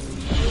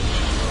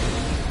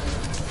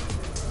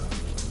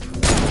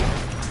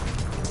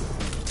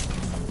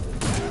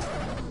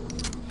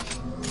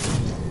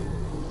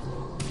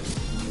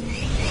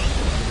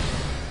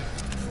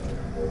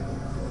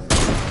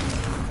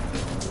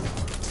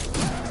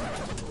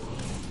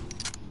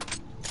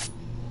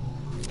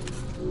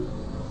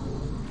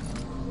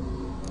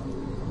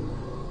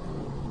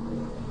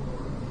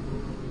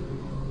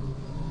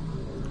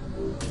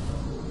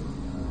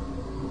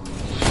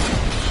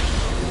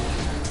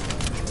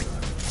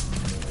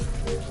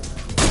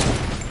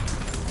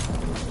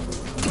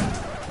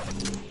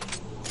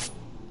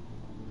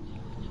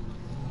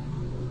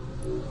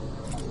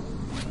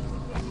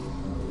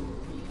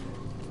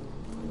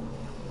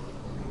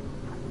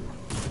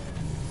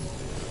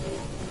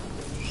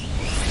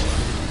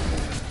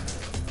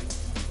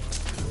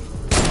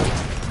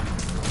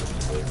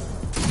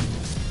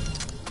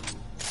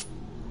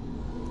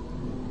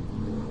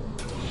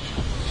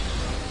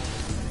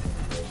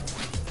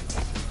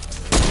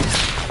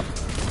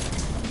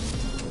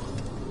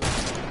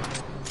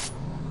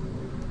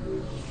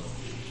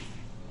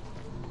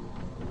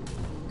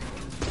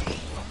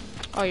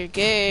 Oh, you're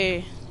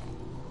gay.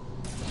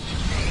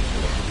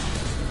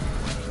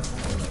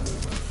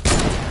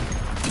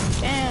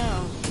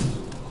 Damn.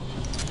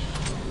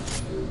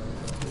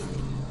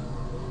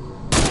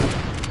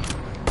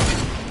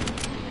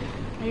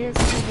 Are you a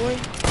boy?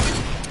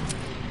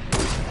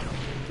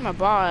 My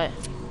bot.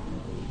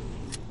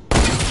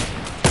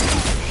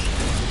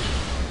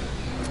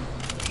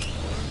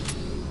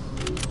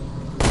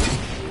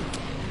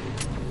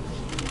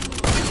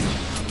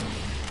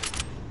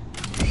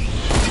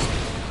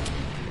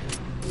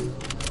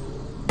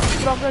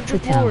 Get off that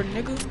drip board,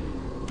 nigga.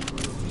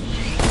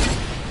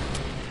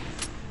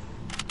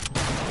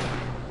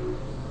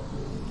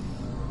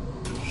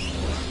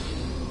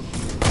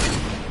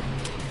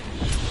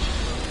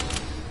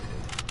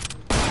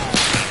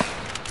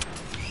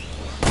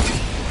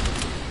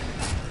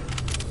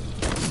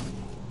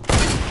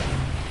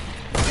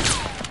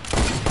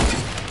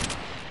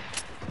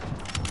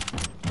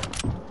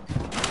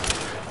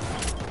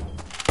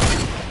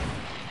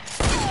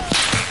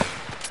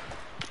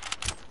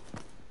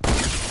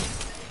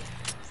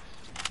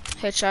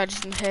 Headshot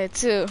just in the head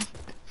too.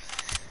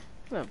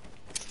 Look.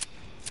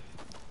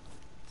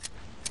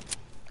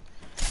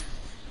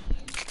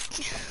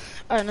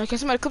 Alright, now can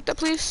somebody clip that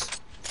please?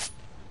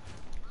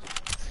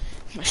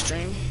 My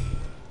stream.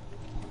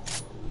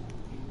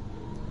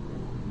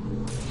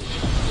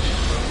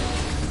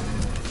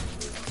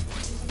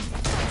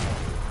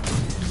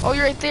 Oh,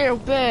 you're right there,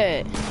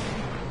 bet.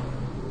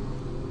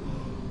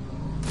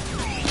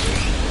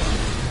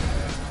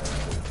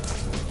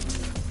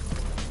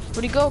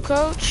 Where'd he go,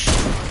 coach?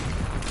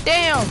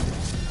 Damn!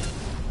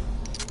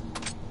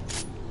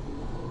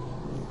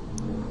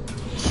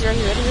 Are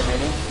you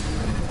ready?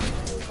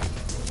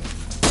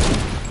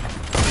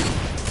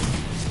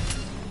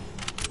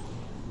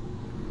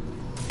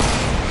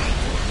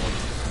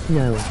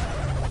 No.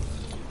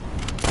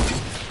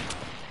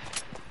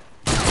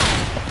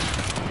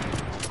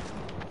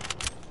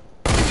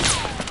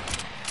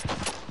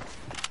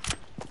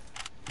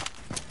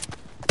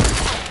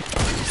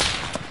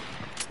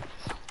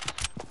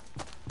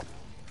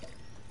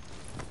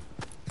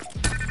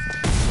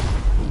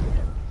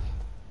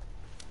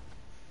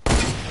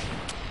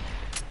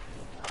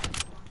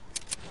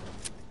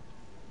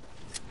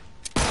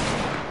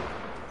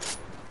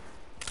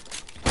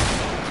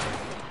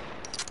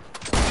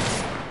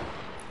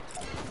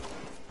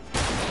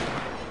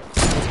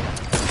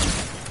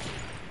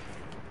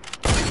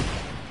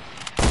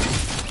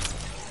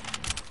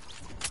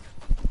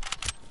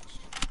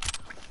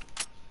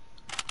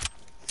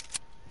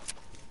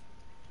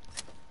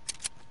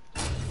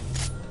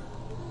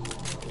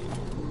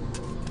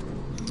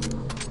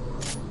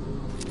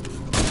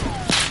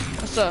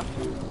 What's up?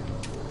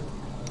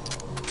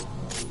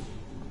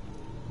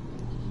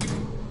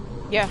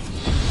 Yeah.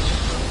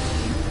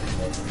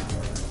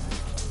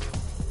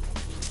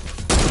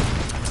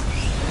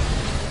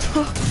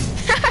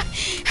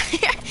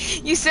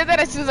 You said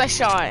that as soon as I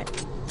shot.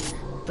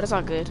 But it's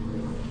all good.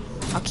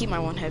 I'll keep my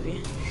one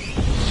heavy.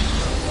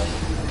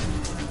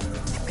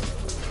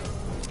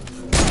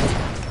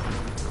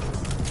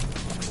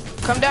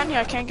 Come down here,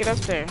 I can't get up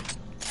there.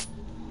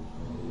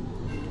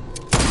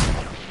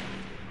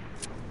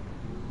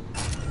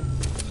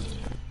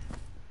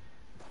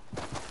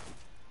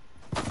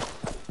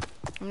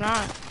 I'm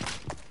not.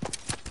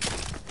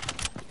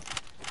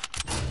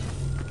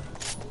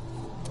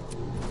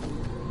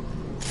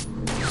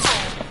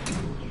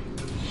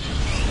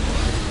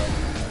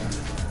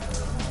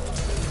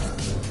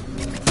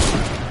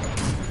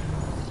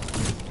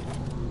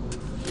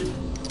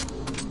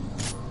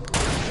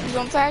 You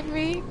gonna tag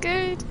me?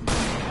 Good.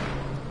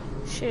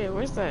 Shit,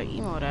 where's the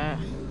emote at?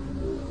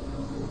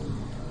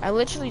 I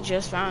literally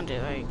just found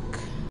it like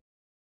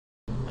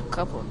a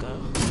couple ago.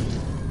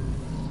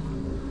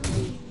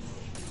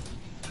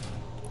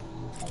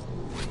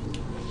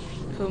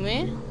 Who,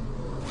 me?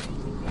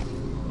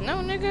 No,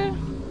 nigga.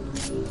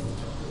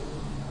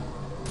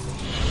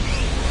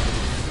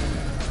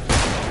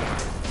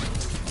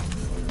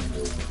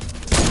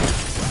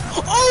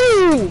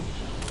 Oh!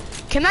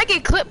 Can I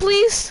get clipped,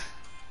 please?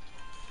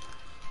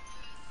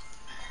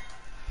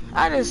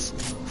 I just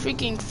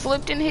freaking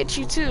flipped and hit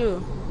you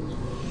too.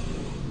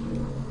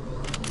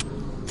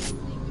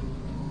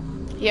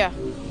 Yeah.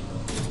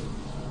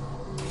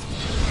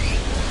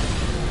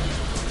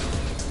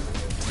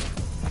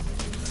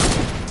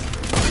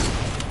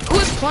 Who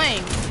is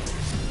playing?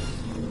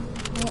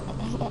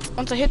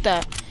 Once I hit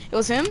that, it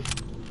was him.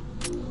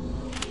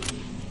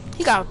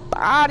 He got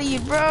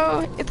bodied,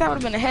 bro. If that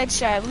would have been a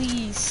headshot at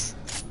least.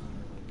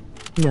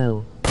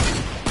 No.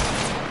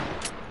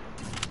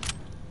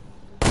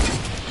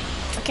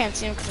 I can't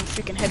see him because my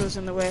freaking head was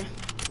in the way.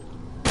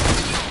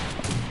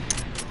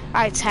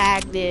 I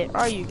tagged it.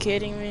 Are you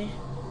kidding me?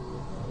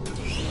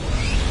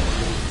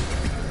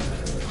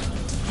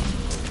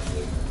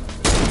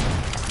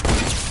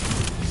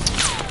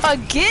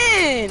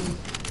 Again!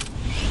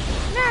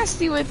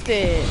 Nasty with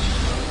it.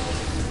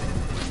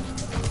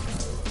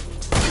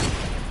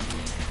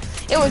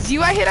 It was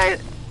you I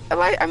hit.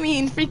 I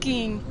mean,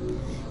 freaking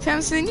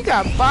Samson, you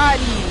got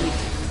bodied.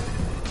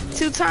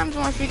 2 times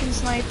my freaking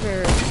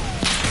sniper.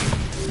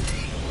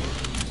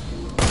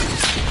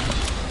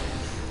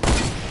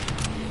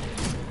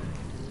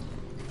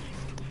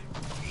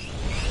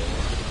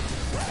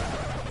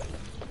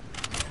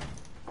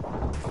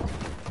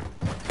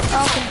 Oh,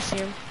 I couldn't see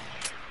him.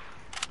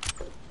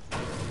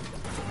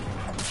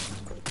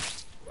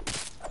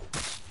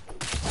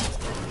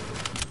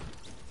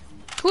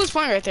 Who's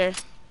playing right there?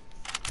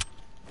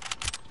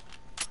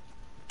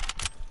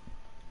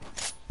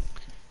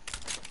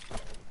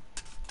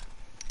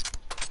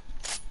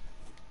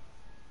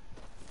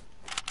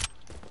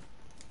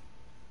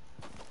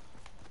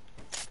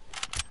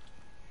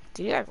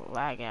 Did he like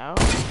lag out?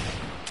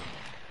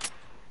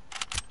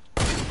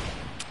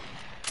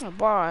 I'm a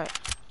bot.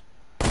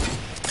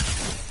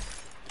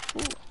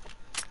 Ooh.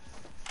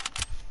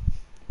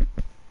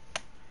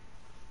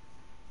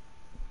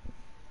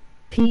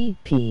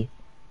 PP.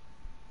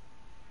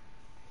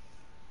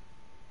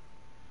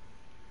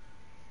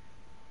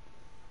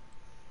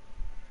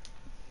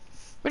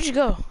 Where'd you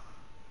go?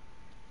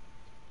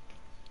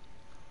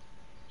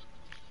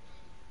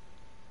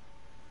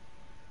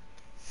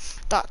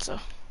 Thought so.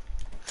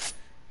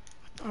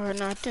 Or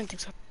no, I didn't think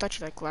so. I thought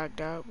you like lagged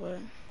out, but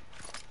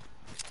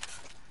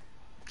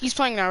he's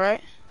playing now,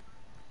 right?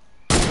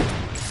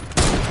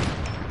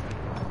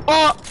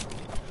 Oh,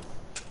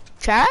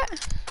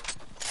 chat?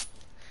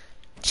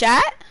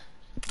 Chat?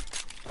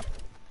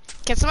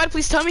 Can somebody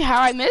please tell me how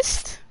I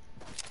missed?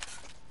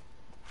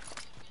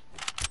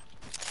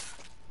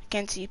 I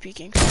can't see you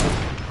peeking.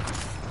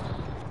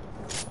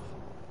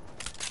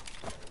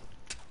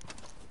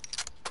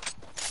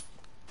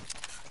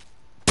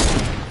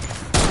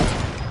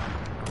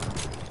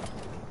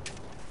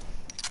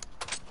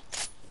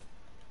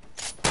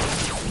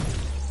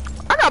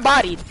 I got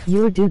bodied.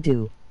 You're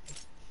doo-doo.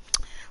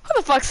 Who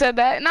the fuck said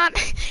that? Not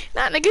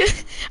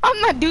nigga. I'm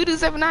not doo-doo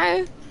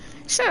 79.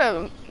 Shut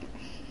up.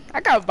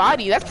 I got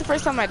bodied. That's the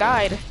first time I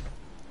died.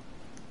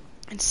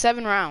 In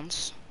 7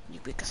 rounds, you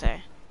could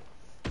say.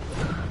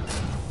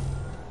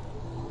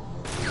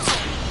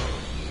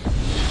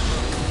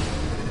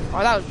 Oh,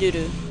 that was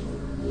doo-doo.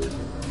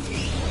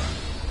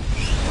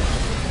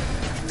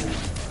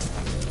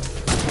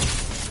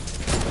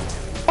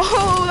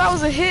 Oh, that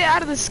was a hit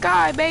out of the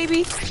sky,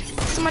 baby.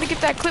 Somebody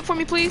get that clip for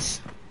me, please.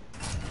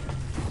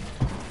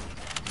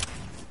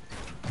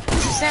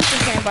 This is Samson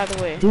cam, by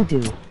the way.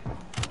 Doo-doo.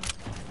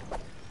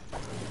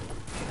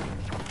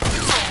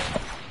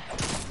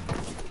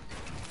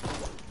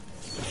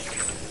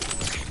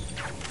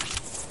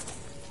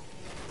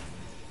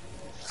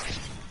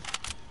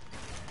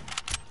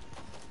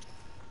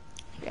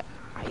 Yeah,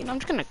 I'm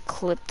just gonna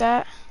clip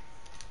that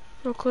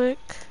real quick.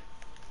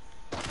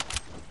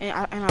 And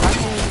I like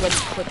when you let you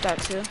clip that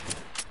too.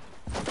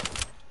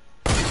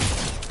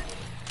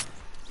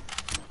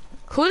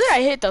 Who did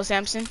I hit though,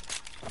 Samson?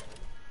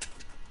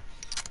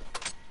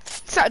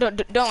 So,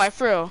 don't like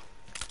for real.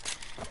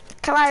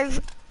 Cause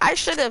I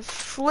should have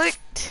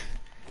flicked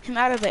him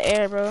out of the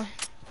air, bro.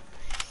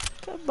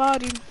 Got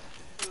bodied.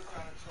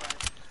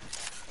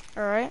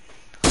 All right,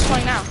 who's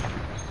playing now?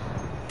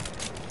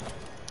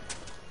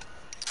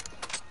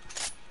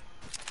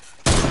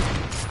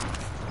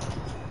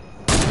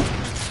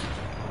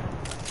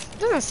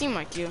 Doesn't seem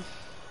like you.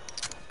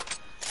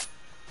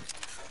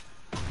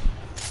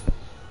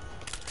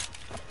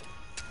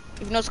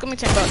 If no, it's gonna be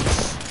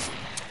 $10.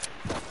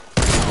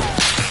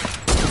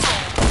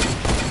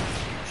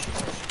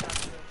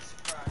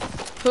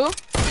 Who?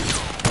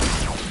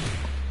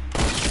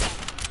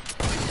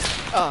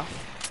 Oh.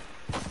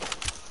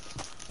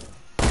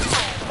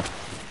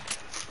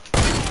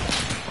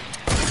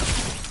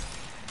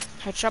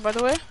 Headshot, by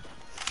the way.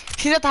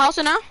 She's at the house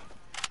now? No,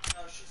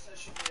 she said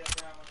she'd be at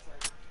Grandma's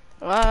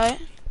later.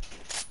 Alright.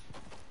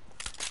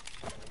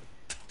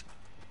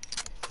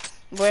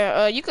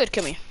 Well, you could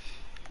kill me.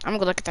 I'm gonna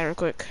go look at that real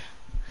quick.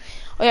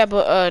 Oh yeah,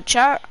 but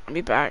chat, I'll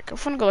be back. I'm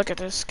gonna go look at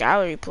this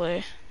gallery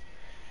play.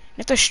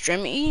 If the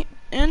stream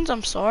ends,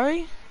 I'm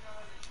sorry.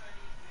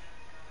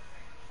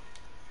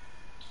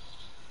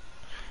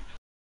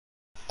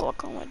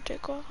 Look on my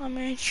dick while I'm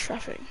in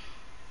traffic.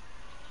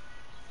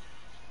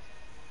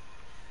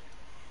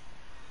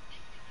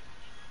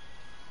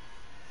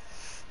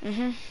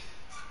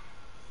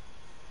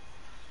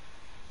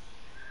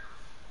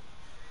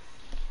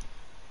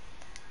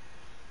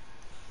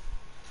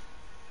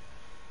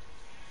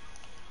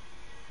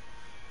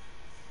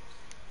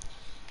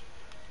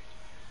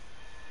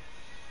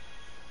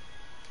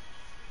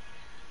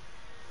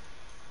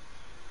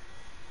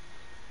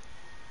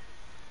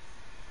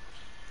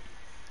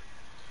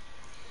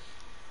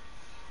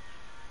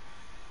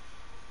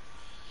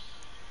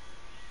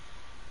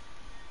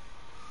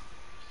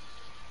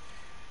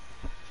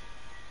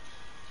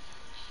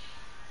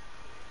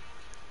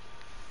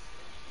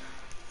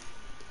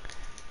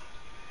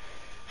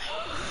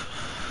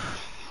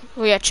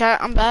 Oh yeah,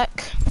 chat, I'm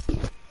back.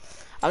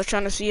 I was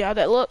trying to see how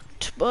that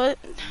looked, but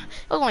it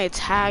was only a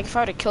tag. If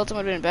I would have killed him, it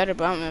would have been better,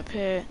 but I'm gonna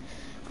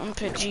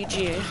put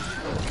GG.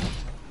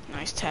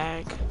 Nice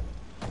tag.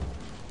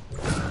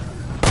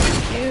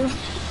 Thank you.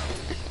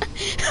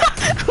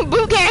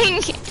 Boo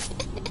gang.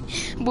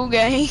 Boo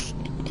gang.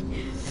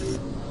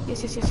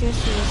 Yes, yes, yes, yes, yes,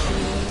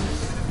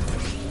 yes.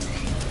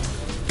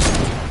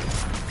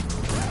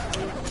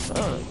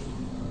 Oh.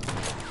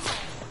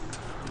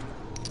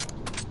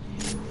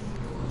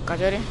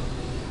 Guys ready?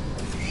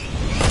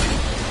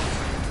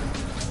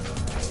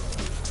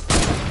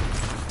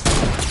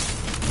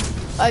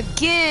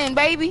 Again,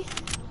 baby.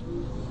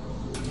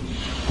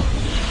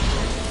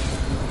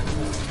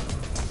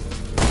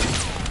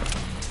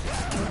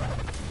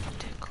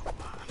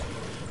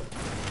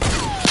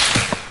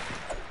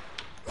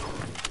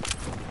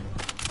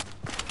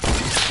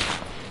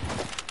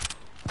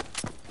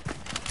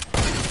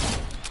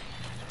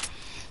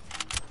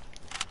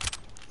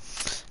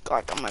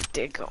 Like I'm a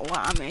dick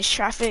while I'm in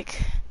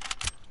traffic.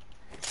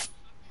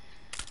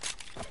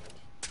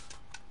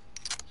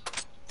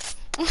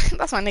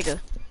 That's my nigga.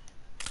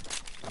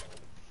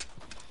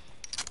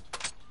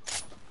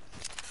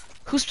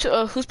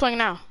 Who's playing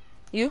now?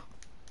 You?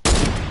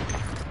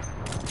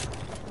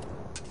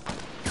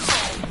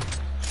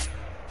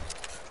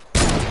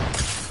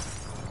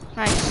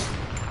 Nice.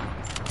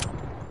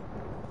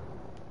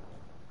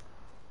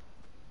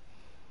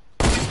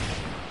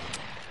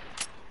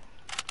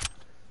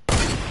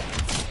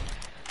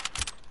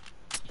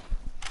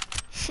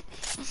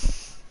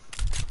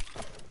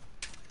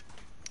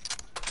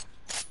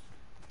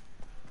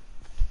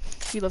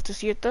 You love to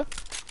see it though.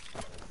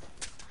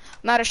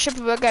 Not a shipper,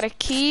 but I gotta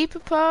keep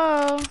it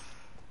po.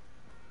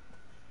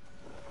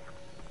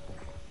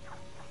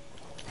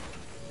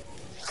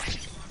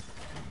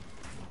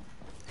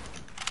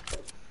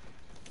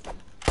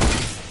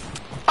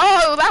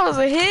 Oh, that was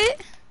a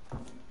hit.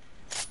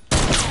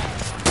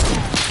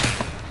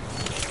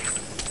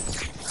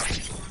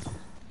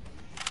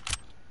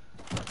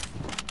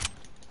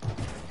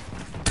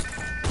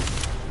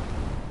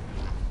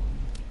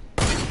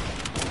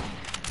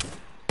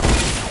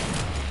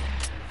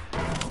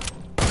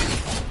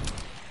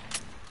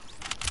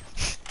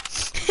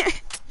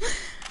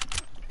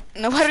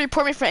 Nobody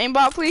report me for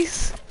aimbot,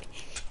 please.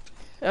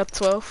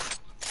 12.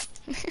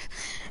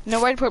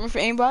 Nobody report me for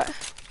aimbot,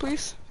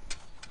 please.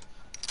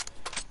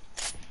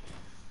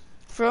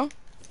 For real?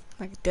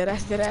 Like dead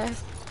ass, dead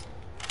ass.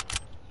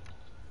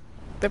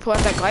 Better pull out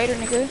that glider,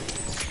 nigga.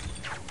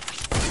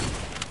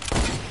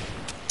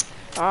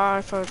 Ah,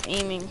 if I was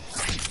aiming.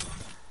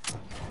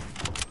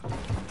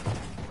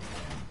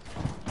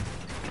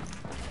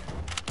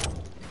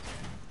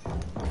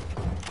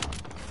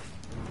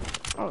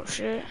 Oh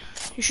shit.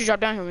 You should drop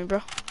down here with me,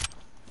 bro.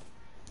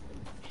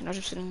 You're not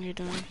just sitting here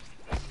doing.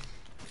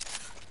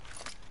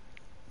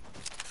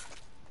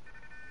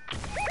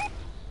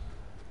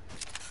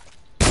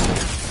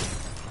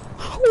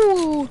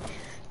 Ooh.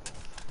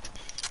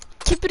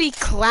 Kippity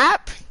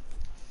clap.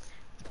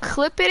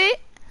 Clip it.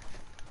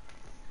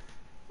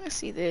 Let's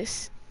see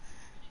this.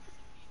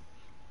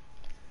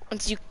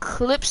 Once you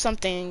clip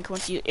something,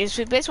 it's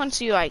based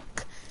once you like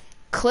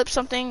clip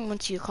something,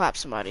 once you clap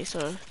somebody.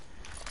 So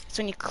it's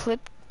when you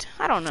clip.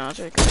 I don't know. It's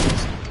really good.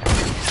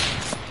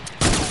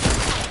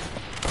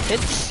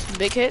 Hits,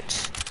 big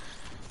hits,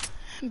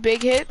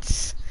 big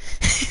hits,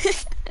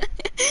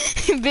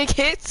 big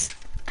hits.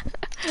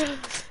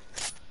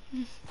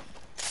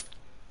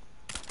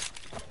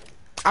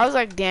 I was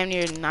like damn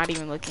near not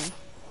even looking.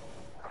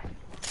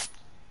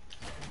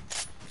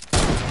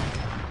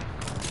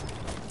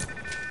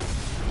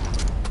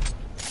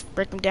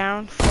 Break him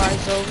down,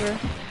 flies over,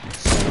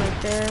 sit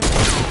right there.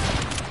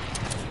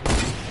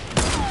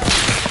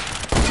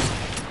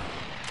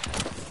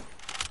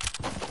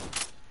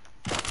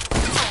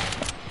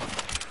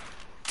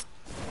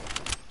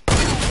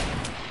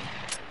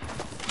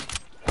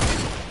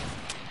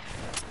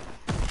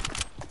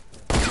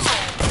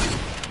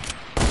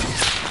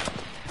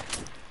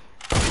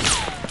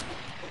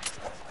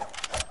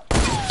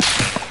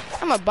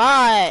 I'm a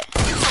bot.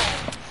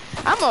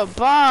 I'm a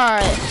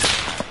bot.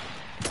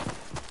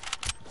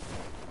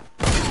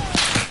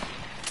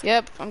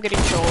 Yep, I'm getting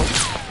trolled.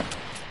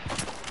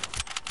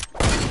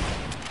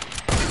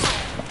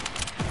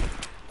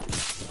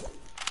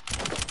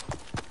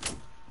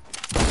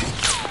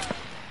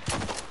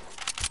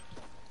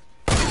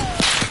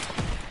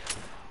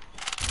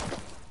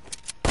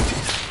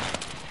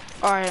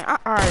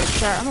 Alright,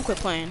 chat, I'm gonna quit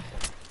playing.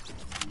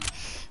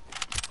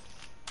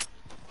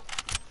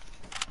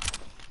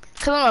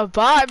 Cause I'm a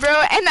bot,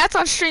 bro, and that's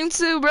on stream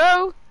too,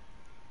 bro.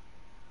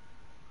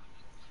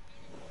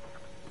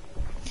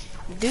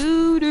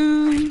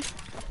 Doo-doo.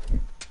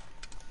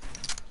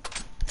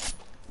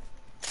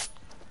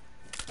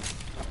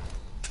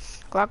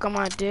 Glock on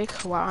my dick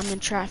while I'm in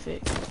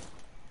traffic.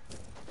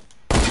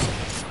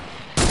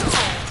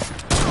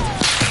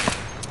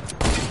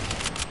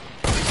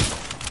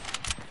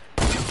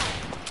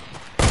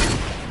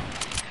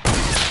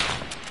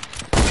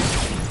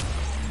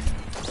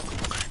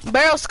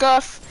 Barrel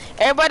scuff.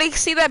 Everybody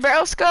see that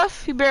barrel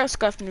scuff? He barrel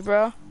scuffed me,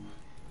 bro.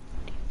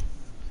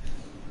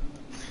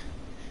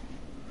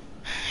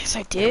 Yes,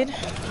 I did.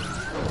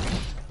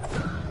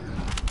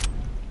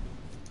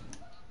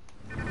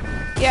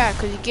 Yeah,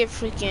 cause you get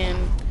freaking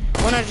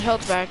 100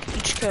 health back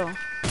each kill.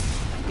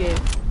 Good.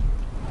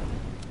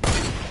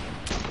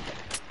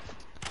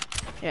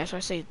 Yeah, so I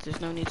say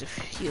there's no need of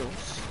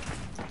heals.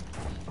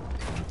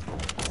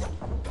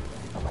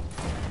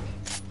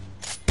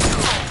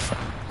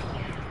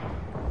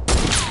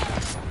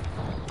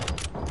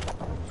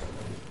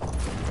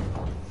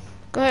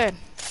 Go ahead.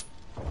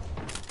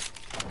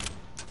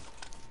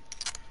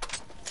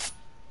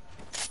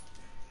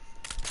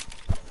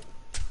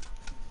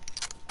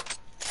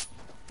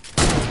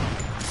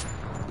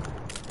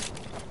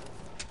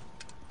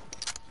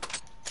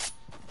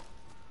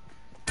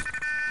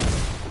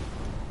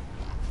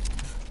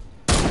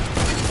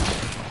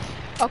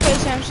 Okay,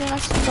 Samson, I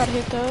see you about to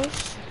hit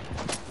those.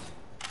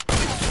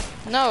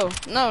 No,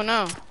 no,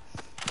 no.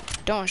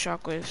 Don't want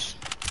shockwaves.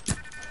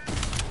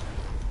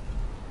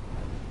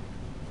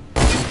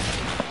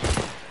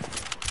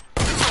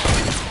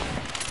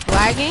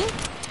 Lagging?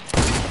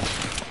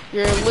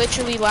 You're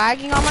literally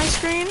lagging on my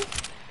screen?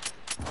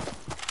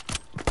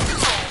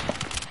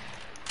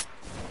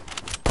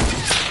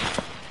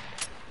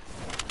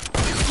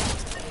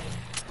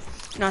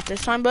 Not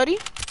this time, buddy.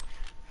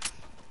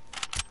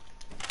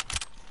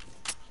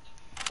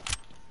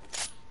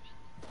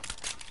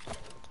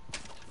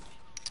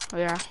 Oh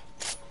yeah.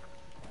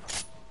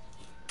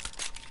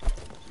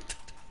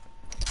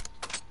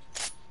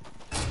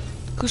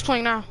 Who's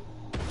playing now?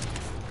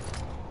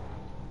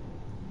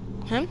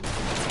 Him?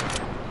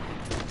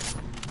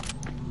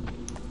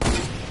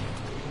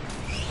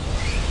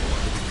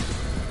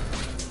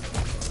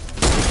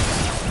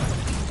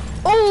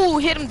 Oh,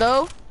 hit him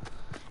though.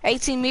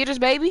 18 meters,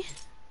 baby.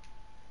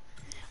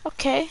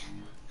 Okay.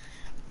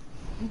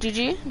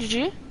 GG,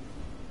 GG.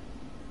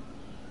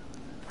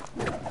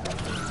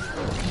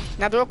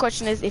 Now the real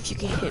question is if you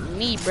can hit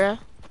me, bruh.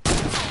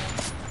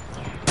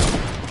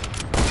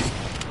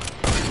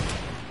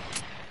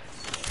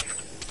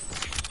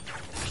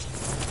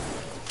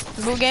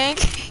 Boo gang.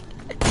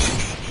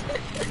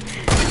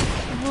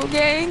 Boo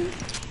gang.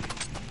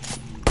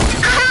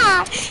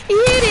 Ah! He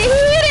hit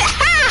it,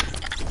 Ah!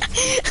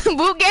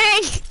 Boo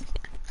gang.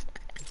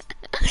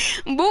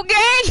 Boo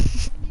gang.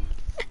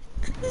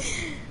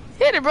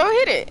 Hit it, bro,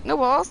 hit it. No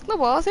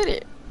balls, hit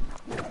it.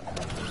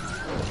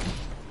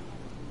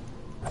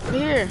 Over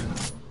here.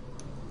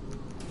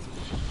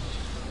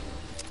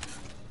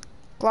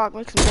 Glock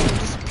makes him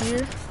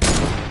disappear.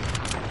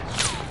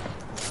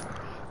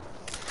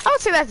 I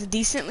would say that's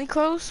decently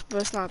close,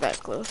 but it's not that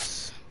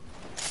close.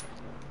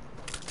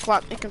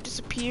 Glock make him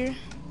disappear.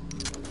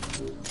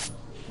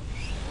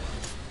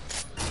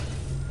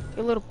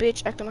 You little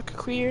bitch acting like a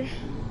queer.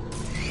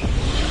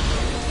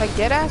 Like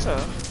dead ass? Oh,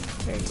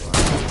 there you are.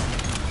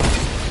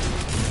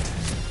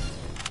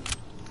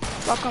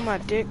 Fuck on my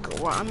dick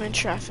while I'm in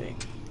traffic.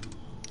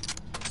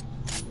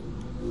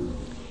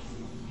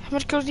 How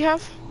much kills do you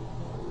have?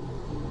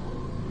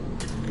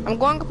 I'm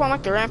going up on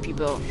like the ramp you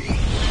built.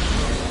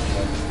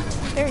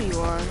 There you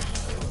are.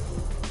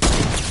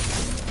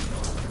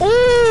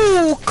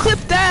 Ooh, clip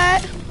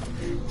that.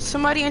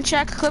 Somebody in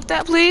chat clip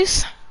that,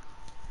 please.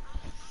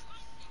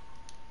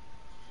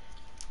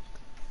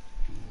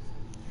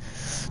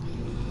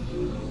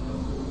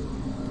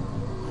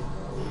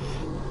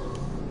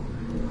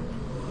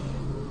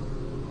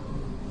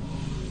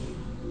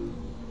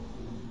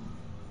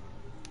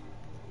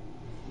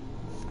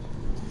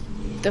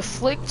 The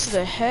flick to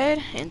the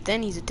head, and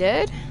then he's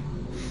dead.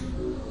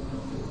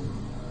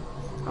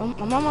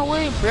 I'm on my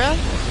way, bruh.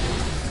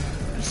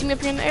 You see me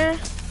up here in the air?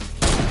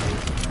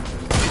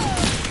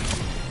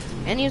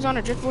 And he was on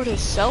a driftboard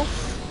himself.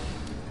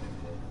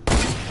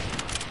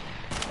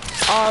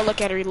 Oh,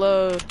 look at it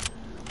reload.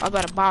 I was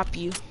about to bop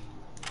you.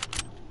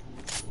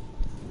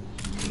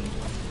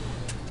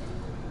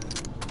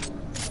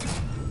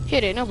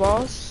 Hit it, no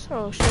balls.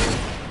 Oh shit.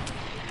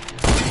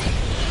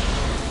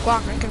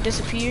 Glock make him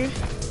disappear.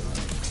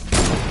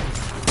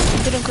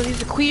 Hit him cause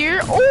he's a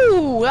queer.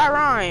 Ooh, that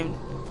rhymed.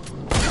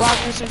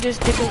 Glock makes him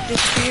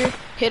disappear.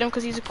 Hit him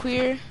cause he's a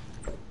queer.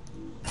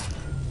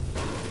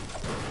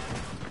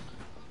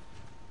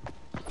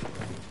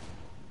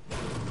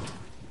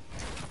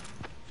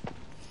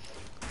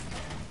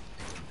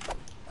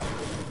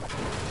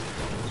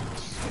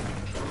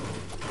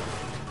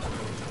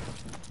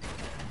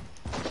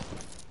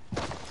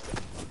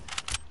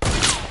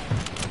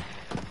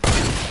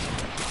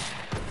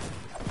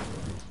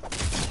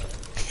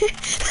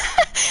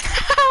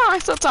 I'm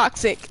so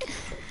toxic.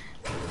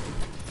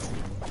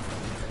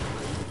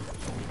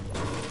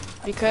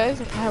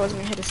 Because I wasn't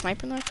gonna hit a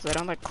sniper there because I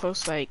don't like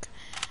close like.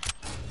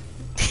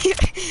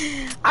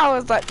 I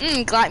was like,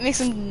 Glock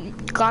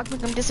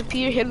make him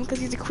disappear. Hit him because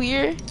he's a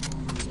queer.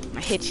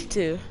 I hit you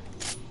too.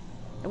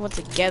 It went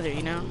together,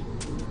 you know.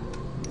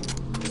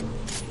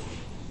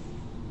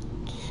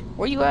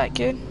 Where you at,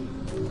 kid?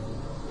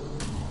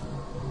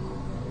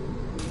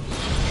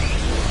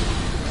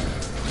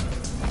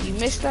 You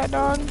missed that,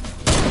 dog?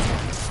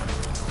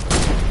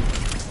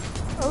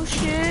 Oh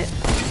shit.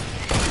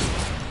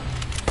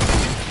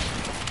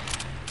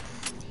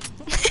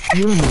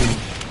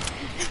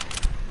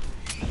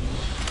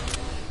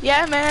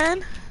 Yeah,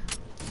 man.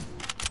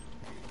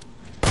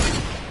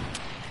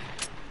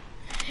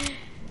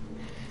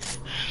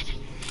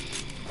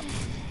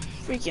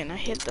 Freaking, I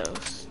hit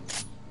those.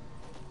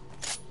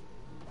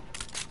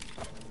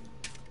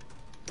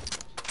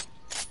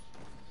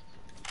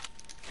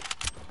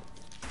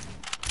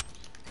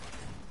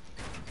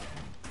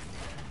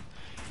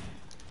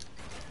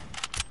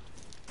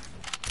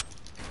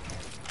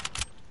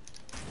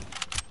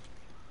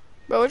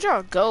 Bro, where'd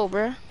y'all go,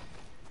 bro?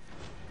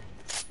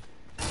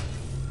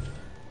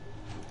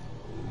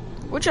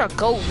 Where'd y'all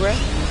go, bro?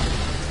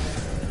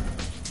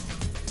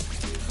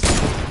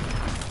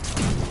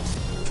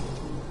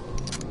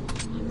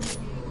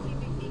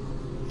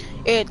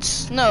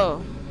 It's,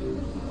 no.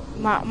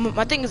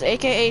 My thing is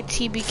AKA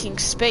TB King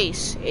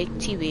Space,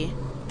 ATB.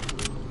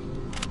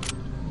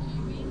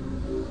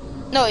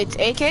 No, it's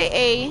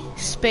AKA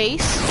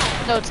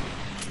Space. No, it's,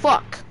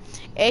 fuck.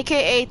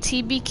 AKA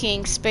TB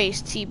King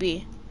Space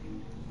TB.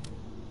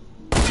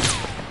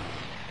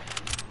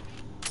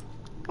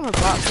 I'm a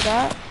bot for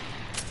that.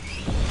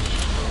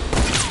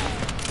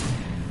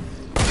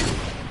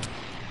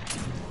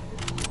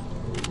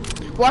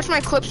 Watch my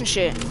clips and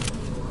shit.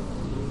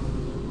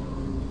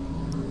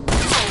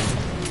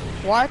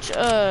 Watch,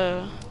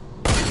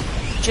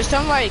 just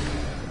tell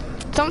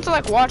them to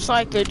like watch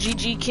like the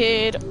GG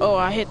Kid. Oh,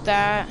 I hit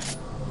that.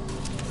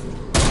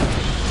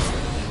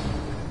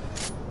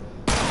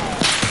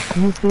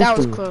 That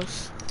was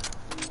close.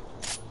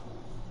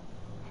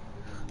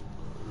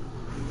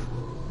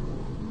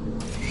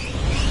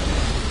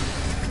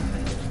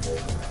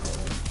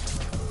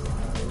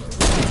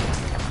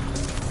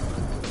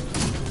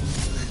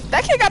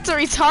 That kid got to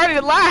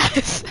retarded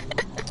laugh.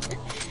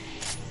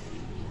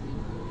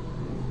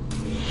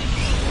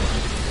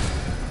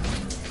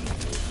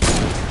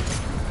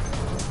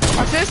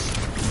 Watch this.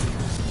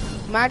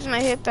 Imagine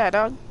I hit that,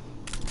 dog.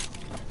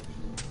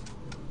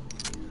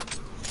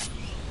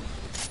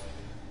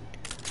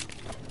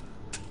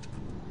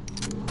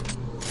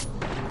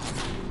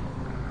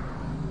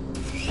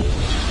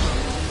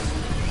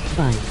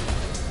 Fine.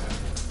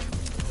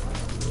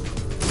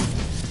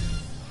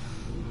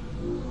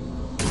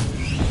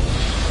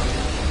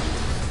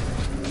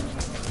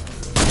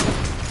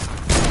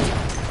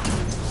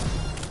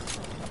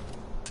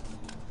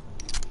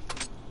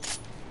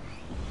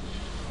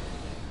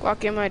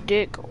 Walk in my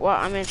dick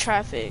while I'm in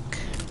traffic.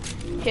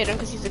 Hit him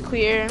cause he's a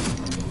queer.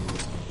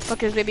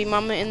 Fuck his baby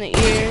mama in the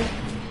ear.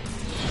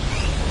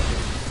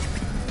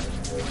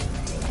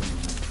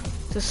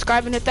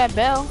 Subscribe and hit that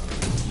bell.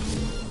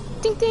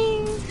 Ding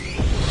ding.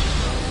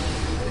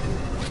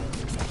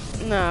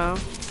 No.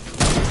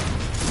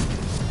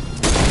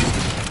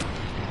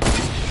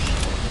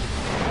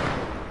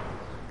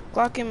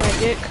 Glock in my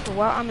dick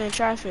while I'm in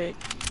traffic.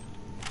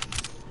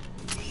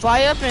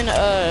 Fly up and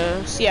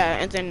yeah,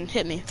 and then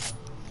hit me.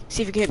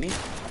 See if you can hit me.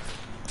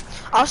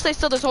 I'll stay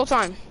still this whole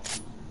time.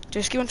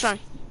 Just keep on trying.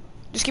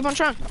 Just keep on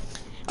trying.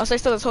 I'll stay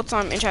still this whole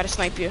time and try to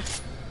snipe you.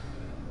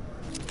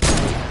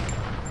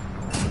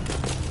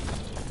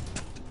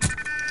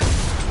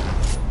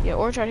 Yeah,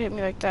 or try to hit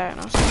me like that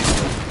and I'll snipe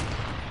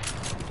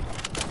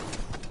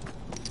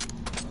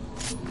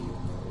you.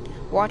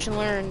 Watch and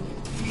learn.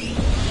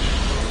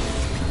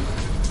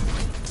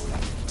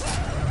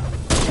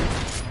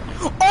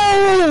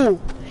 Oh!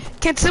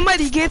 Can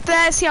somebody get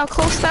that? See how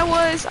close that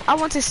was? I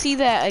want to see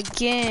that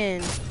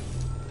again.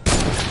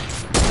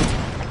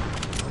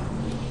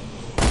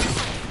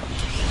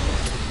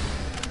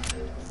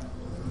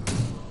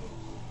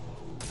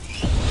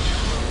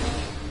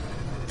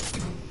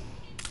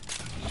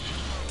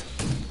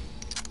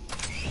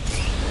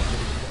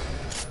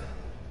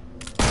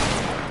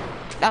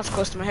 That was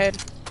close to my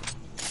head.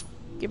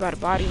 You about to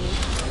body me.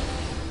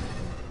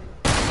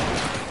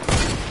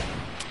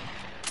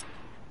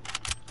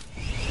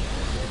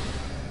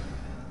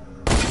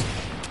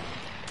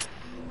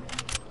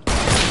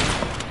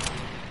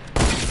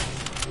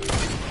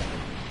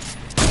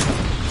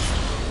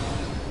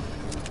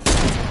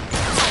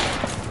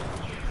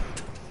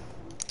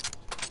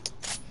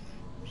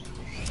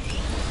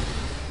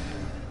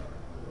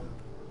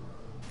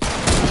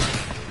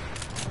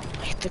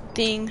 The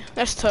thing,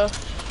 that's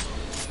tough.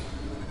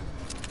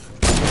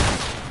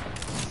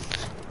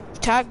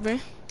 Tag me.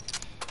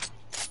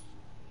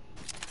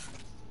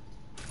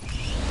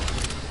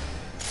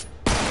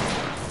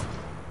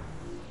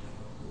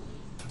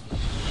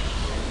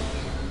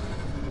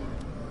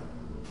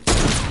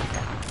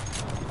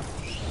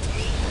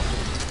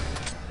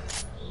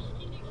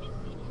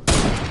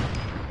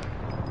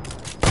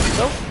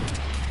 Go.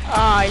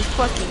 Ah, you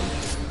fucking.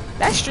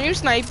 That's stream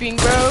sniping,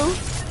 bro.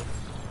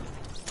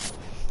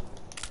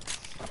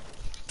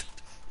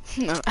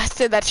 No, I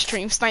said that's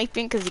stream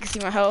sniping because you can see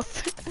my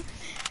health.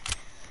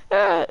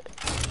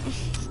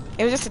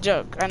 It was just a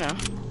joke, I know.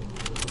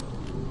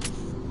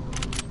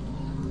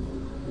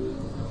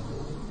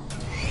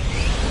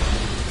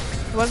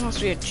 It wasn't supposed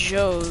to be a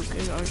joke.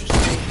 I was just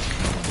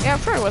like, yeah, I'm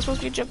sure it was supposed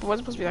to be a joke, but it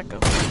wasn't supposed to be like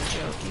a funny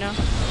joke, you know?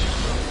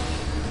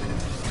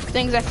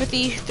 Things at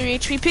 53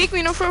 HP. Peek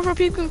me, no for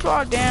peek me.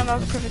 Oh, damn, that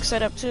was a perfect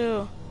setup,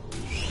 too.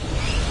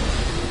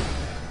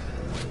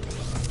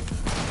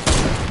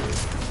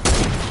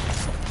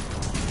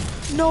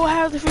 No, I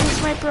have the freaking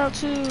sniper out,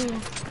 too.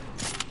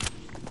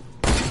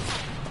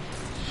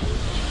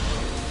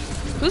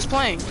 Who's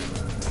playing?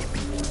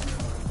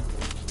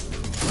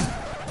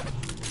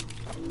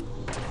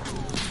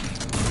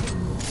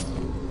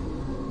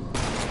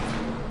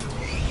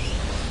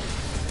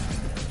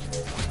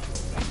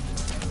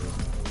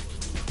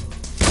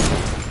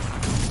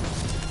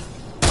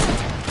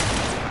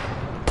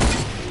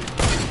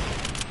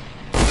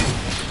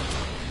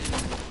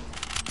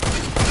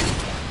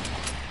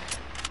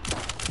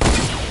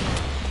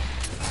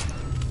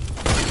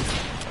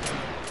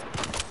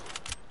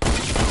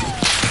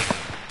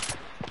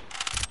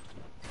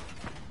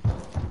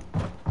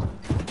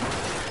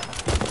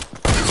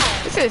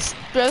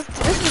 Bro,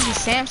 this would be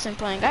Samson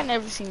playing. I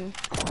never seen.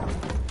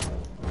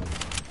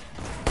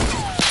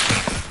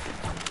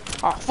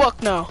 Oh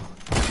fuck no!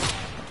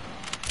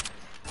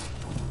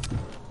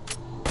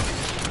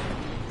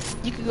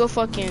 You could go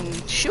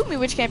fucking shoot me,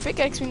 but you can't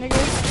pickaxe me,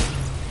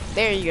 nigga.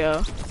 There you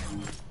go.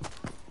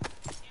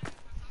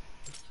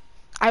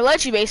 I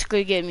let you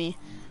basically get me,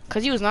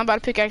 cause you was not about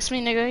to pickaxe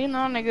me, nigga. You know,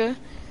 nigga.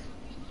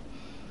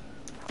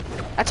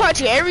 I taught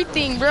you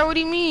everything, bro. What do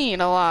you mean?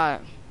 A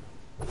lot.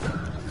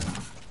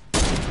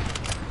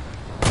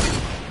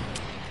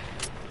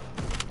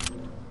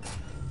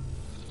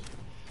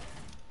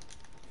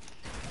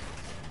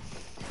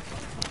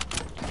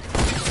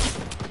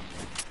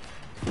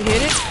 You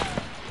hit it?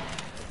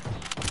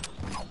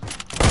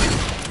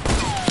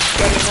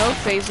 Got a no,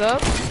 phase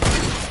up.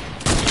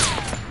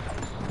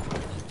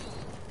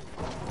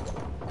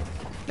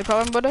 No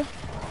problem, brother?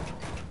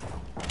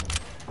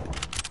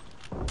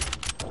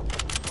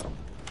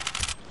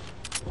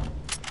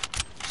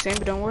 Same,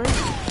 but don't worry.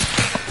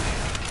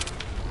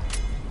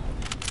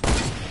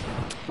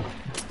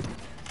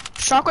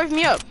 Shockwave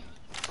me up.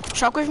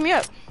 Shockwave me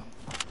up.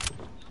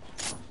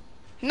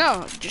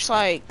 No, just.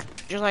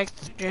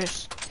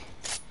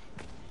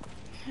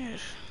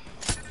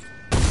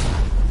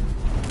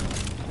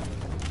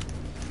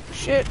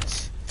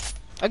 Shit.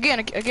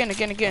 Again.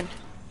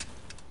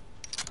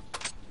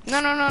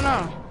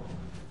 No.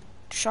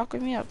 Shock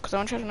with me up, cause I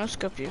want to try to no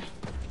scope you.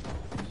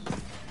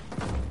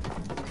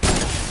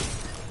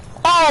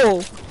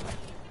 Oh!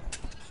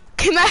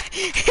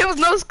 It was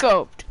no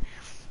scoped.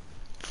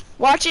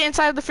 Watch it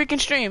inside the freaking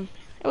stream.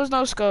 It was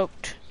no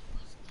scoped.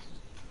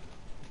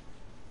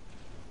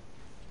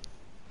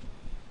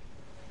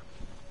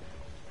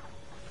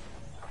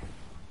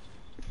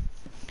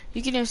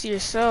 You can even see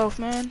yourself,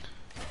 man.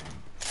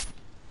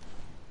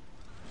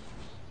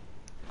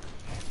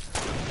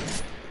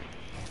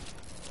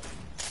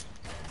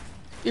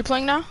 You're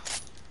playing now?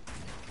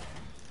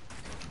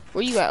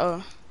 Where you at?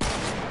 Oh.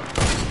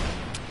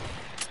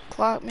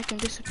 Clock, make him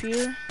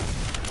disappear.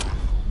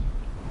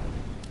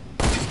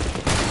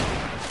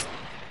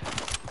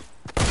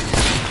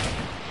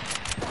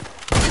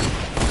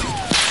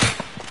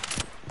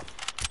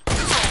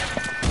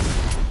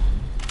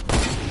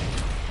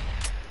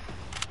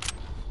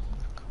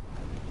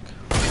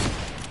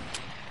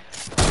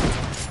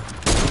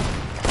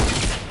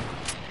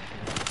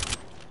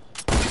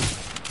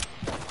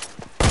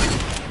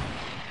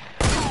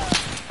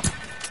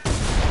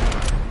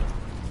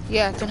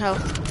 Yeah, it can help.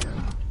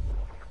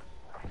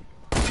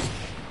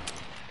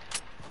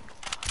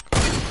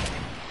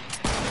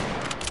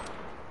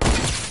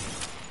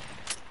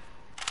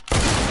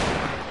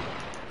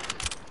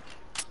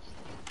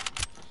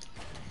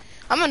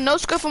 I'm gonna no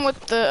scope him with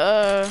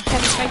the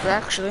heavy sniper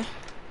actually.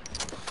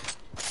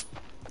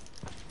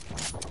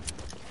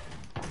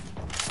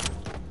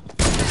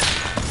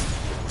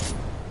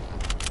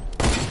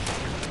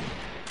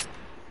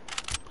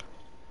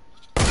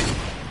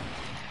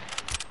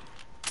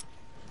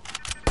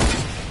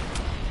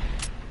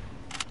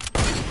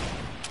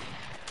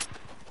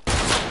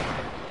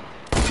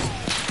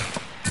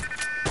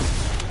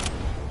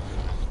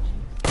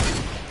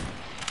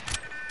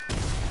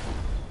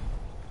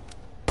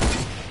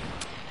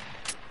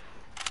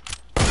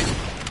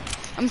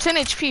 I'm 10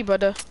 HP,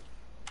 brother.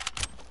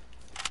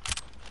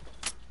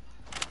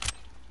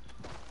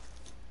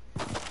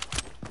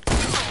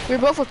 We're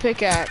both a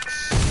pickaxe.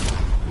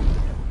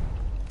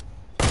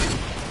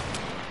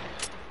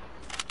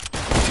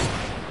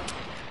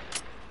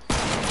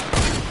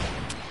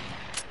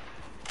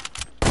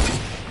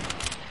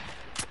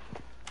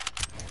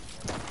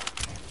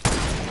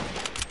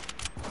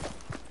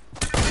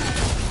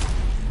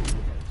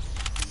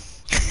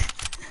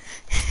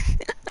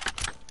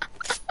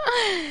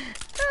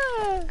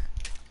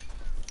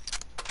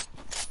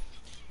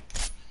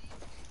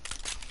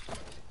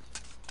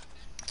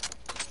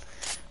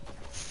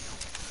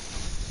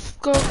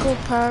 Go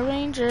Power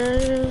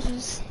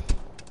Rangers.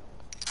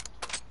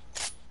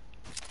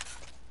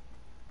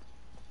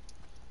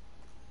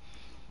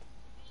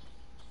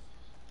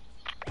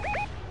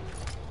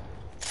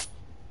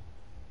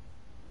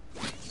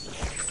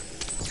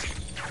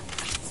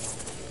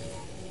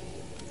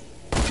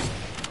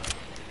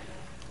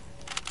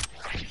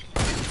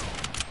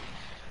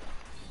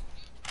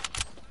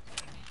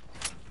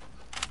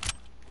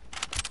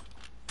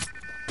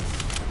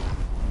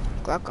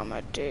 Glock on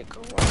my dick.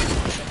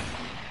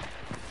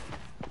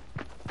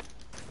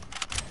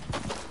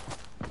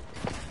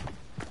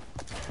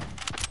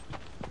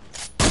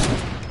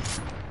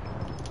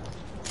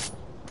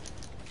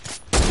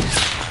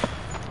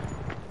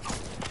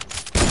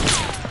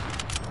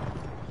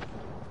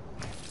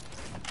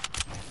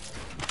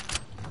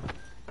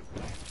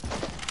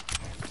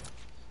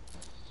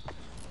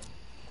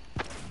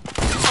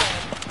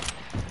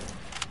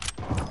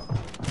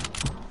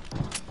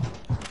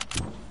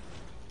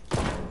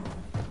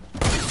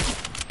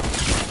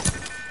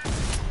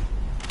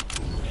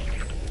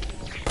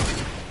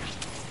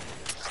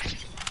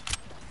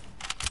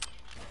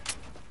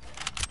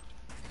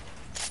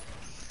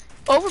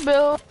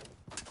 Overbuild.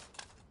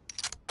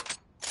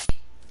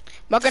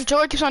 My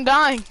controller keeps on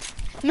dying.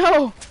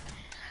 No.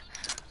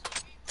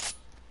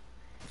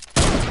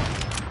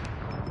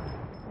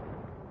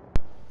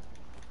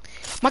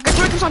 My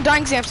controller keeps on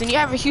dying, Samson. You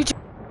have a huge...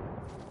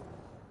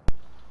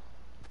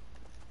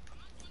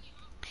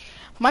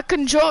 My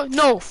controller...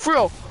 No, for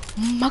real.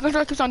 My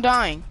controller keeps on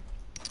dying.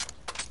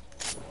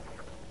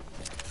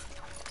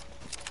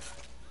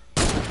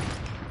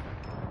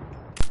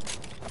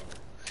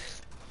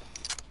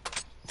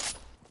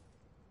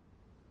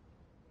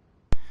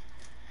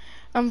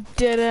 I'm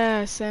dead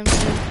ass,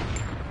 Samson.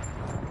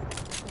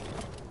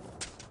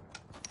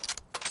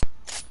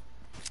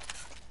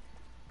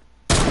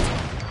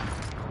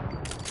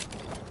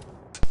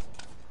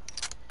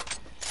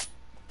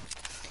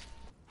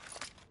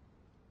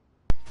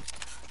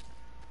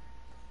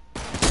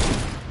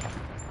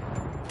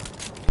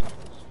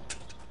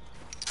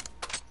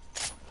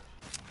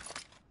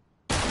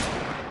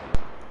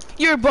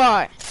 You're a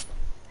bot.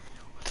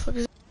 What the fuck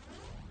is that?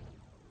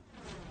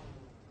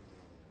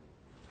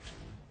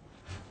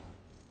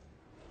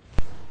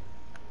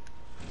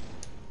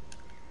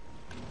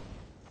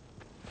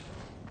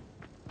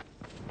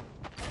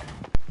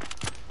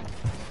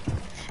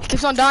 It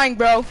keeps on dying,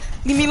 bro.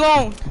 Leave me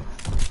alone.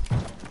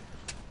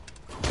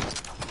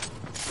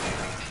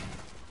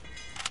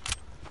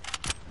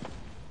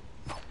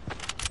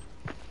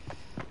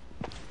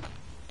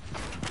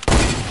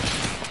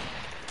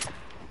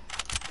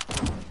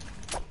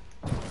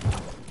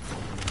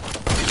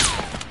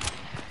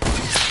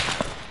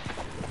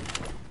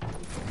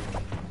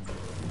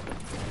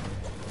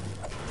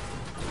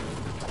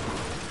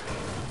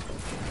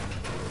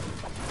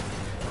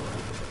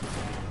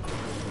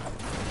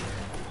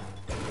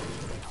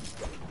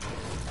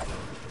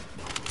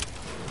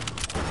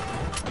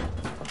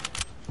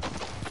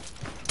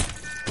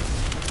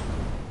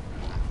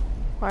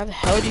 Why the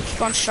hell do you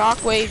keep on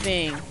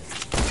shockwaving?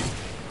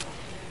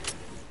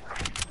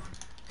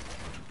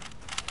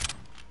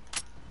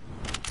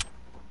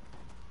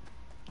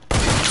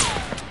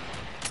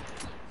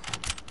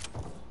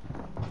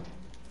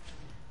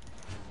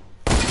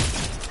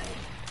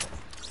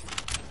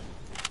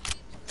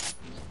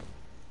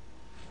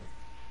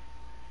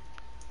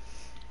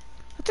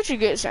 What did you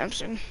get,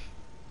 Samson?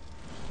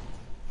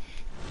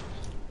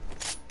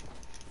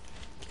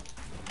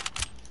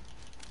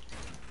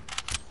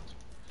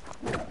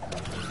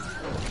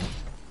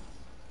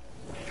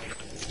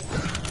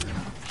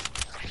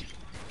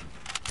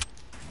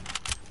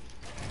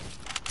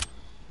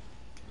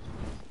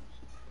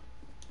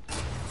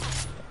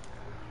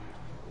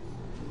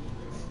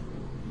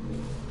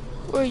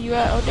 Where are you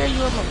at? Oh, there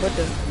you are, my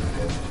brother.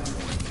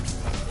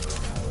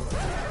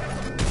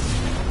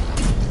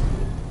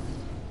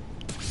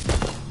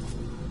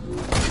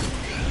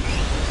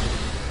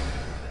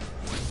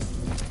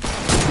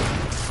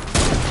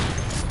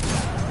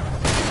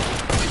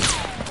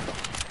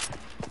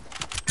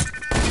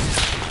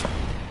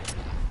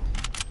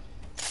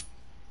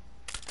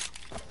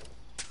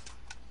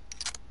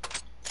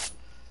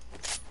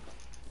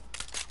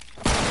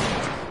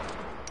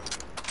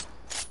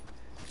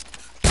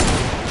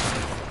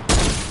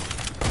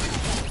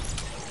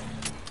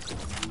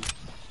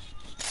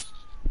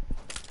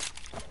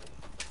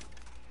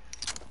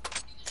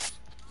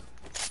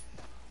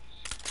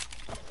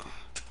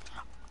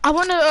 I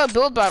wanna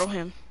build battle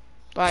him,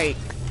 like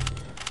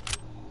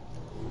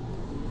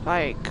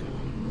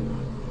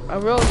a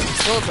real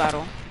build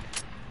battle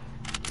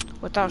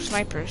without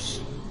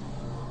snipers.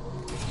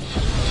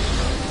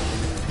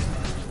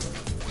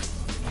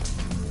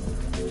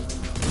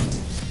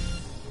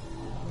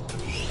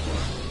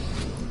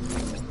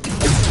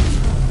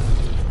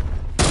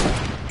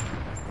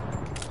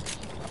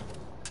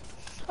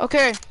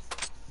 Okay,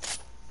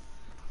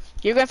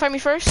 you're gonna fight me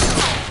first?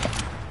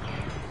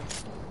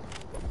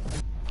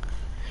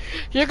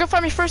 You're gonna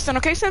fight me first then,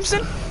 okay,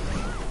 Simpson?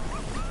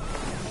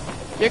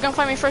 You're gonna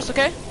fight me first,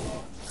 okay?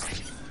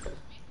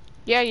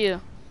 Yeah, you.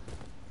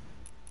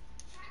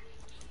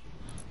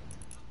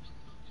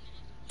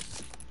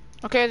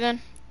 Okay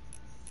then.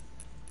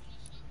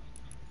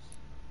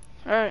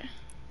 Alright.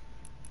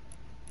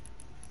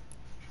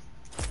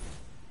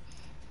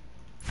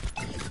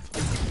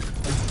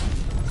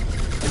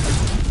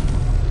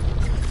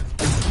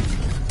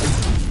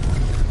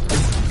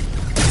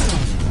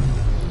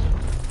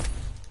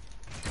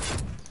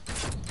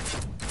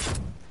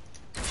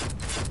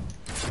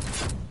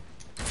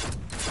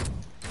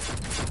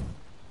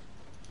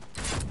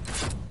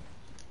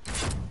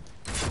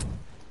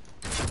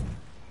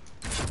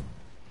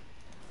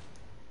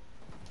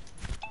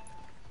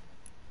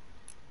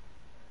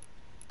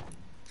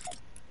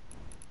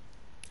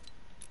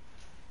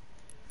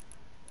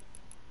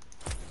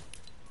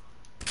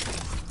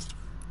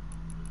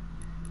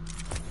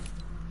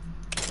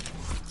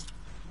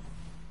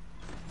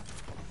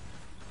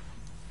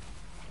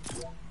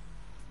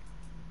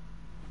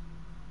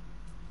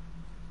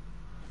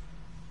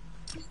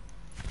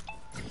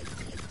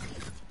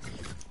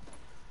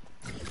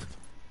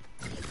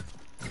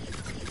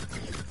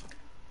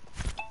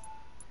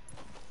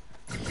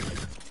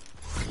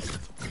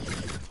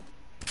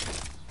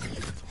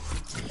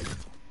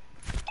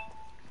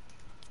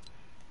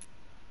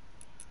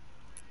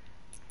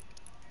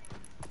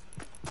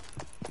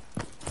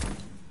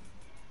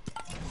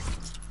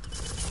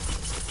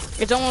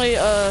 It's only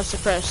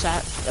suppressed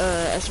at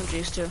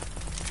SMGs too.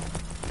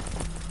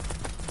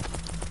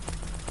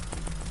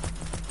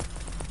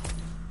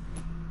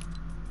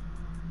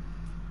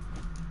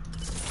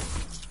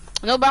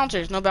 No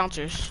bouncers, no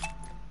bouncers.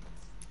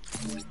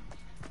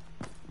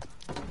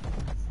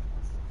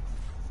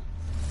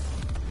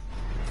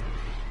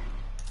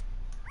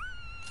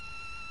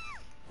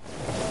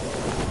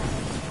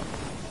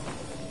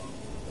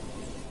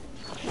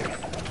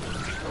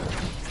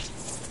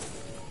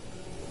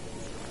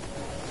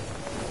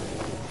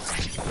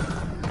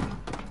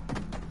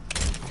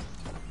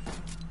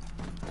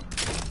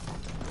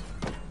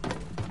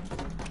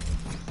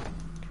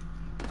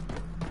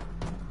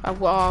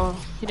 Well,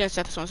 he didn't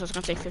set this one, so it's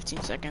gonna take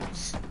 15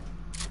 seconds.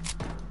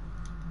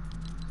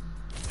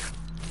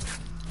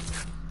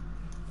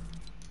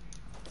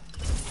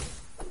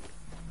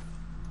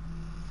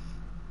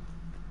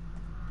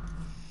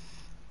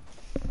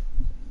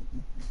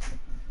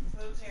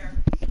 Food's here.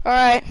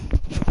 Alright.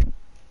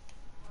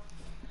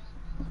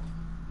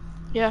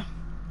 Yeah.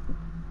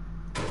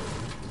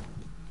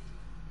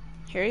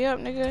 Hurry up,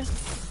 nigga.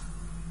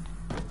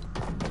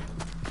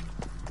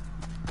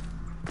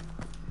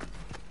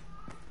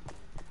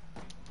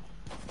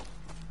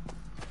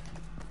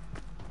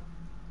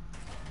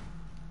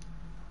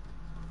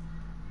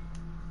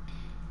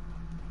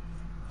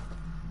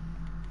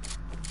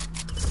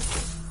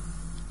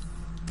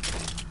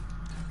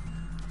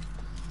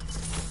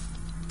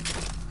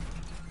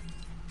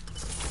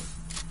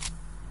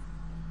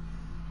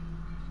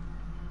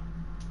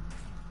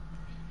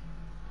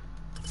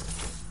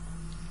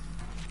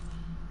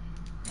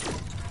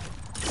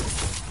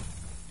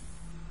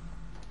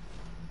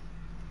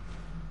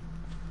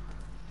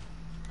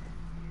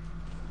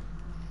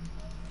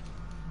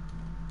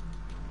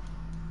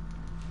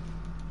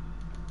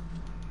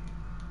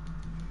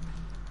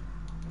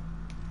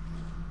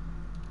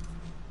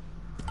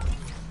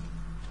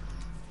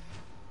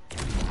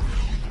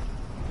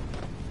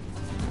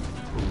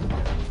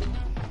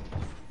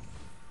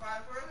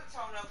 Five, where are the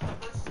toenail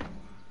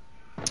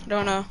clippers?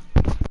 Don't know.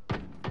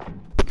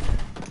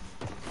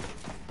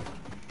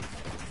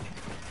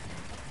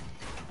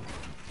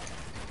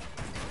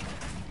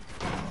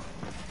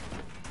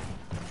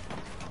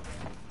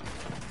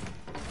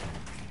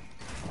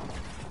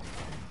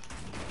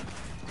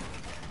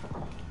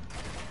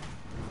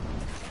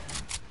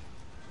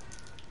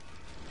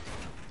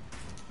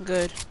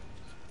 Good.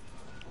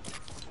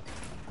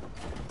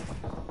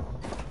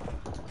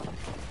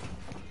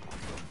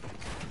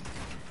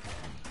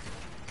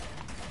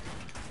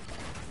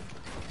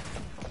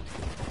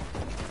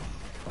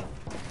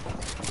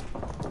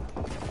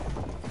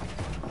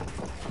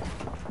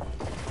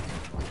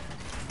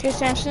 Okay,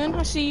 Samson,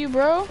 I see you,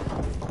 bro.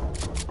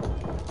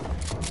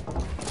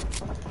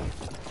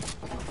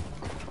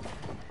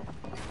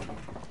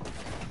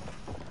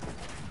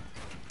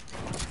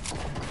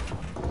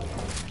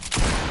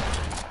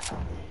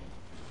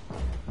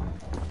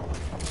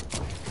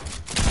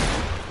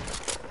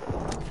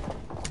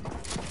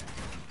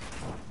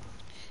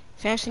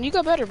 Samson, you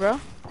got better, bro.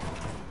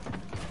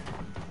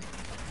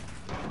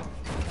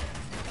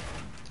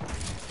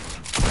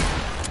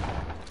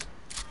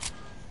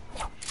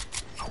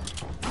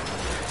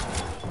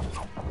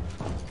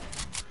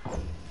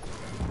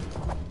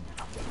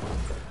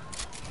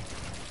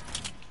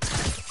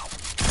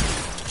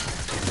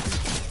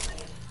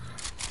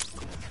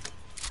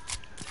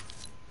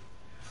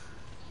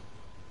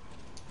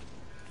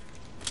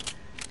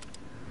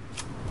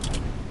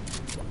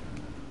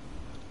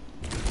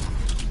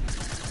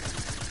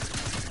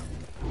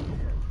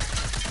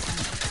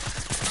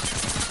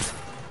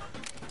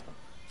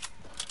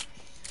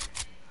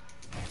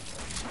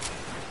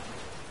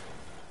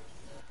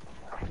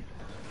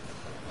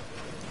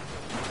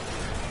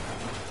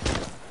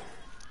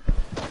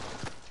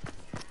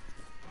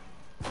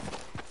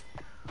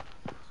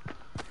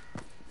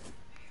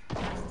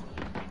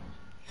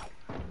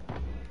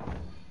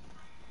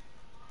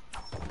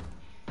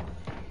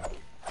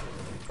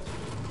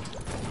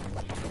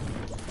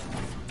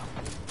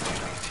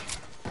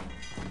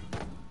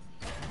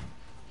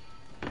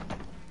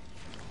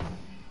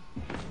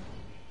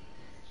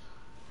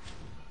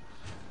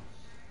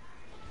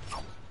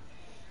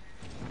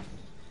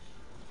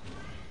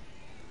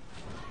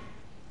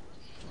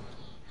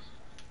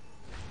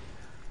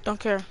 Don't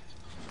care.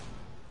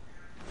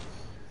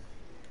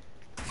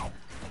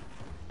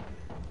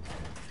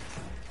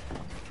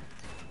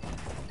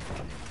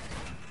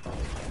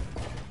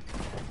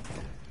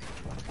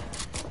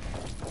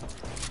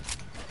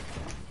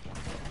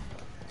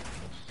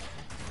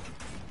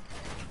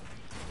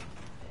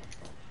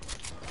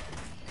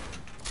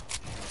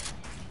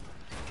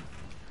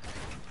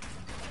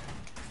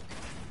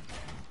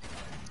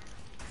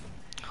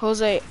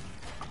 Jose,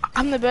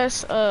 I'm the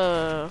best,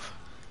 I'm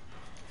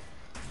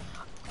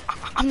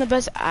the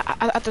best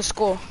at the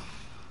school.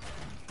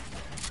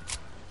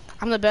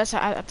 I'm the best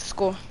at the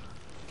school.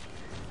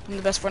 I'm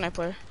the best Fortnite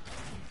player.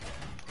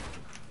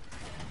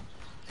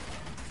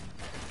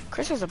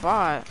 Chris is a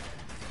bot.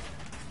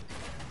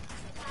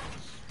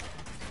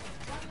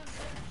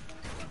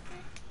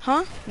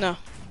 Huh? No.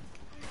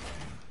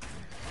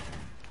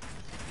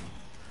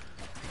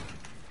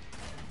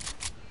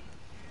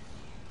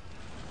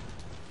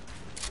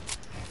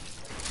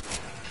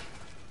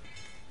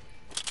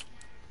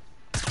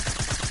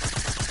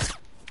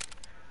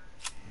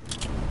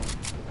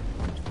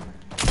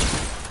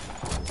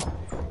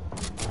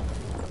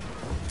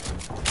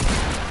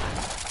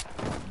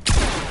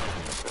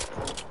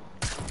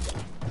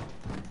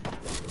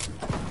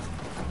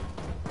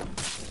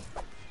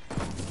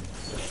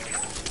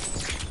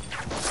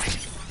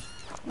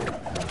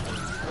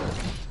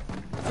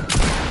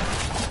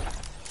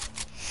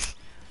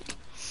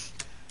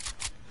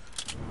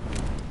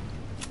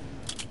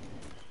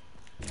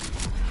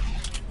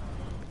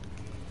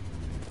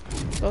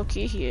 Low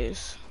key he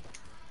is.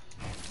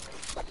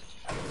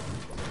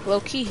 Low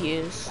key he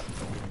is.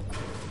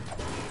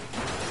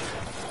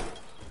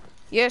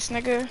 Yes,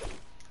 nigga.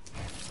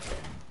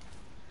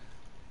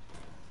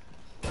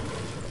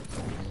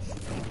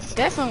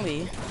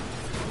 Definitely.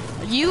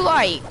 You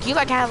like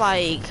have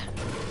like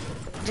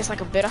just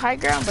like a bit of high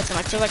ground, but then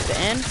like to like the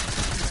end,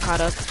 you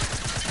caught up.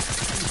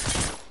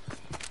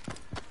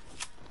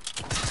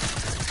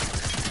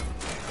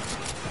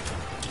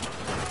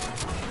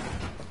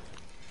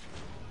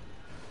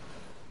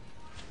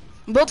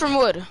 Built from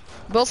wood.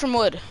 Built from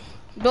wood.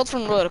 Built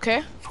from wood,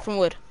 okay? From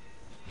wood.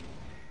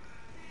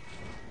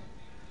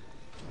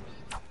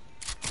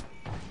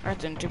 Alright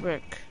then, do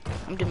brick.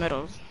 I'm do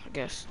metal, I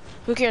guess.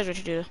 Who cares what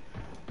you do?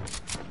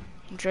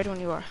 I'm ready when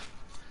you are.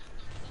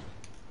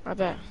 I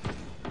bet.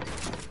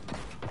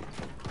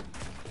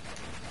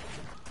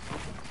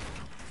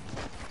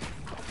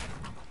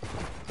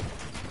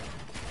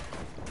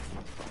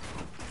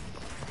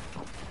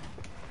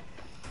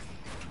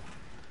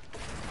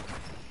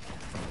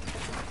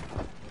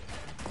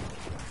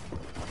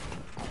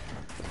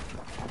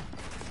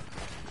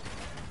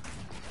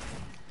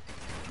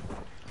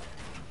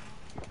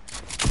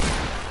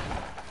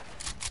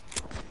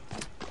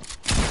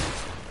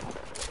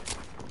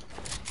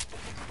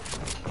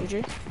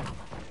 GG.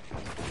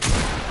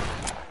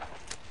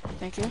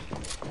 Thank you.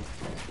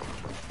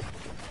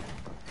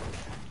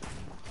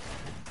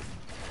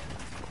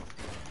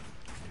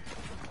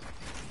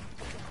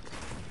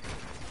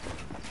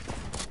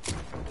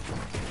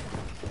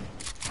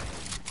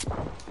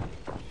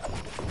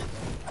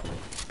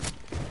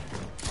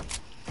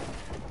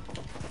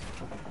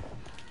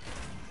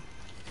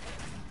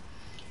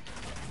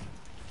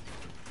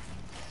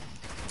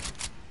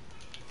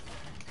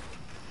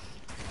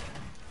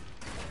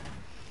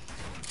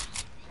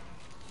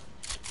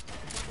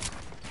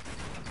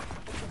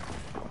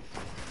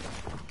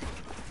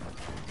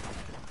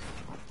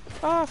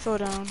 Oh, I fell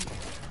down.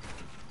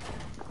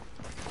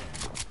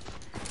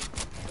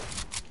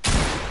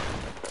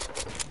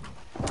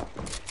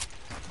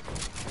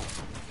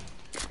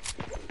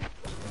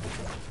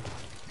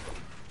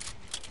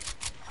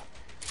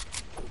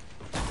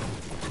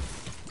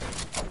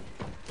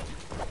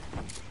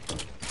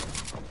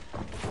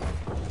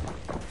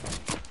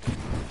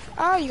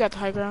 Oh, you got the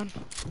high ground.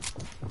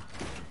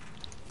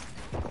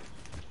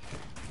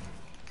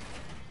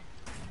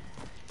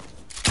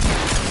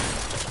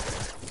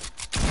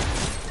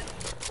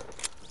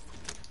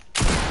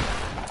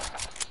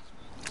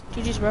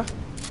 GG's, bro.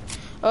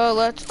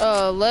 Let's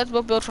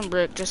both build from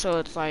brick just so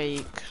it's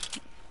like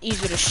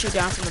easier to shoot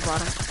down from the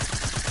bottom.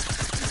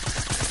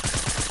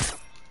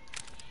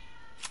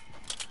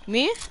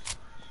 Me?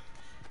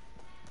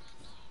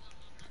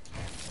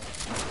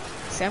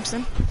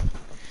 Samson?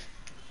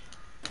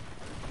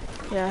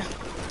 Yeah,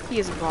 he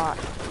is a bot.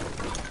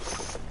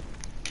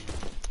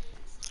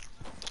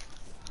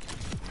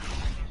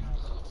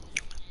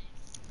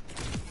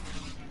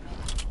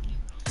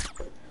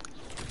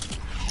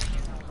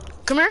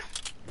 Come here.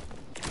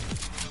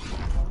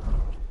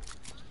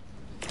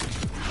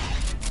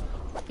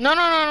 No,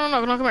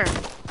 come here.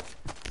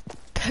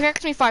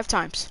 Pickaxe me 5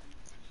 times.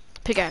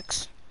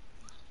 Pickaxe.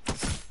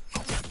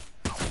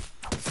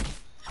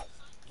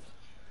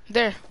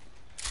 There.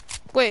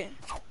 Wait.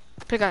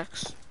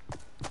 Pickaxe.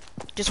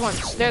 Just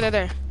once. There.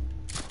 I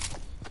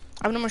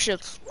have no more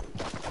shields.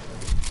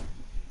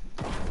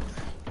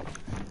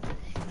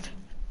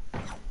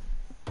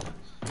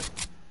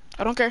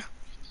 I don't care.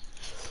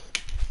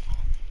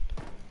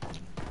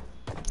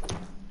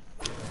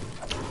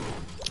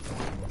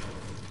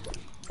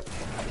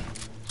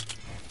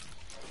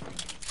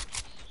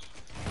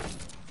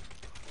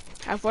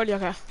 I have 40,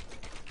 okay.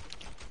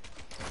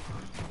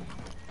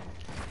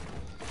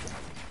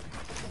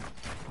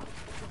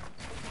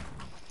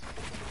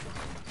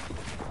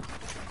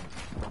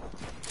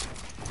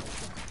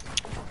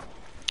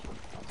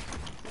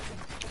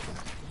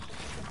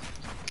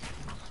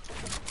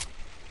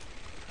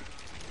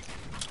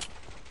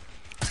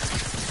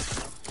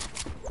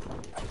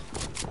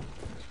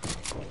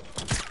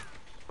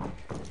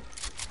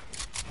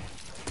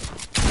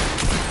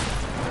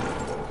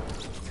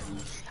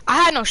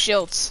 I had no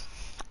shields.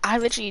 I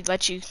literally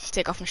let you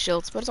take off my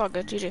shields, but it's all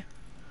good, GG.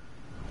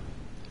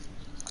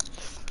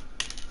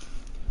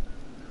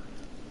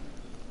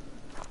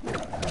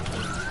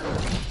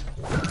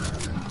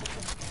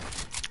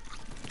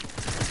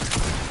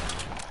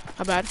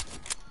 How bad?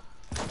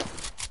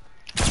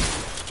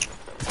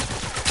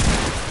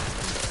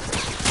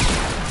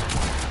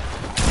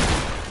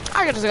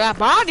 I just got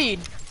bodied.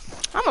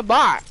 I'm a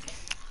bot.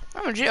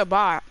 I'm a legit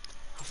bot.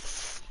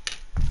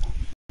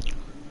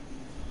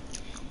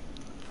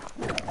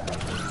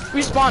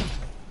 Respawn.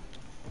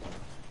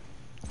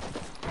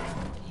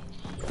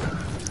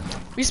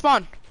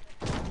 Respawn.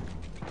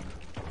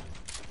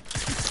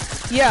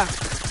 Yeah.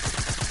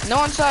 No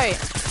on site.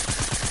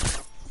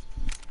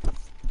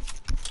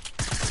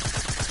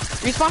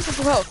 Respawn for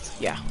full health.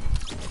 Yeah.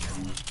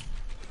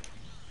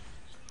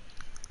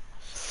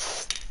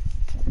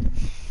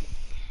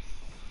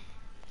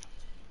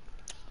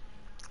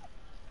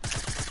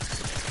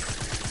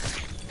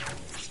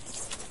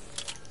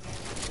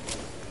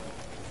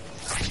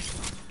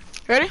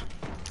 Ready?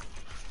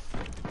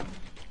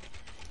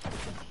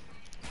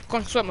 Go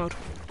on sweat mode.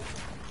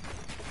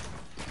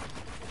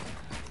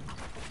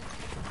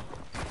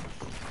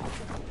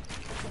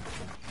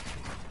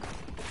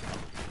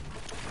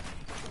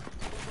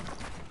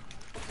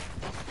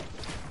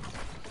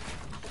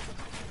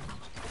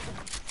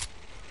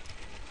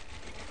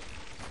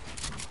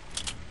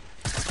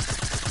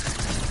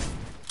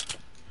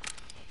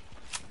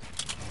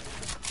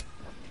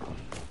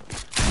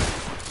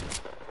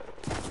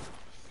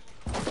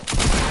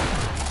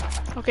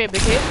 Okay,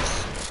 big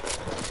hits.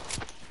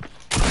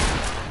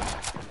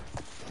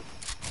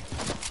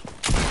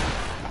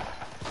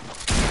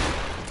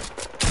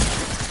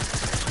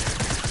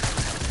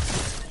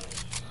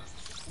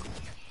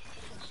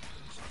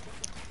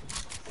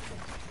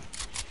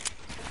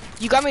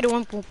 You got me to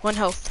one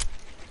health.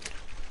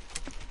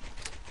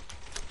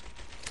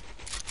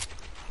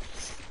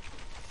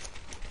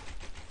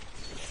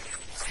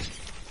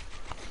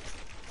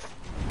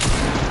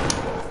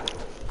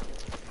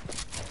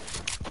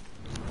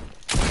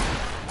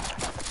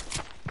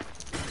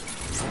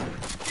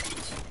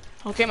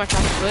 Okay, my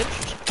trap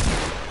glitched.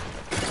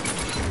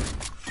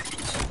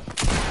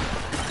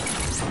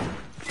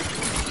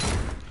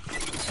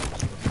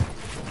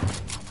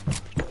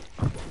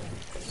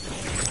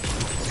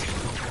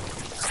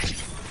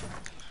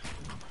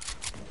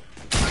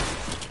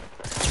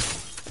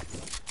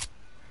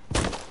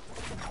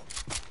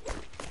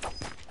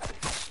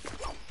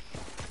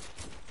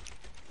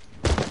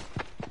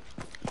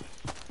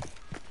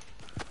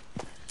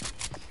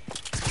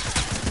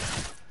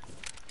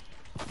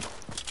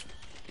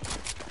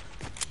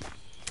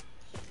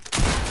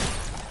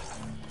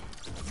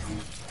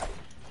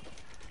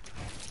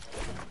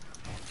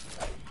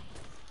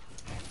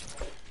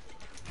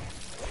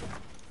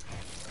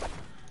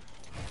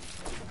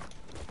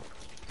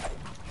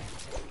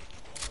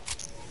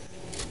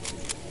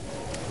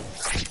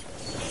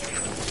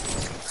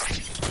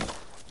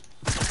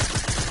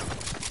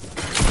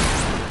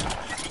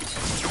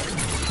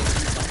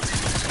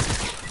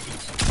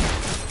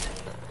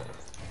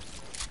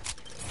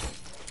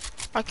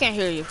 I can't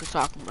hear you if you're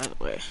talking, by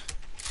the way.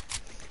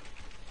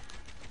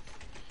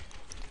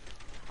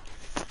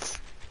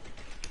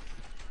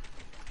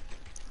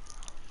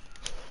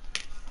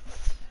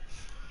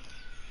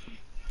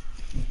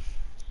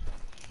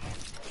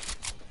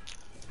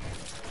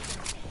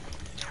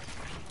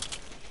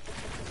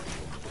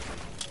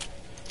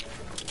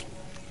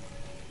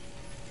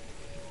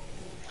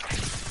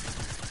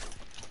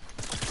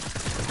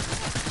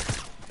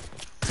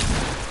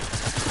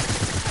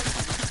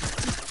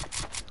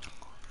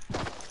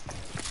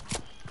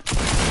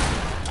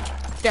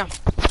 Damn.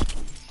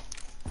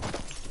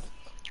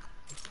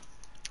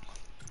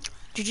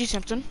 GG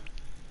Simpson.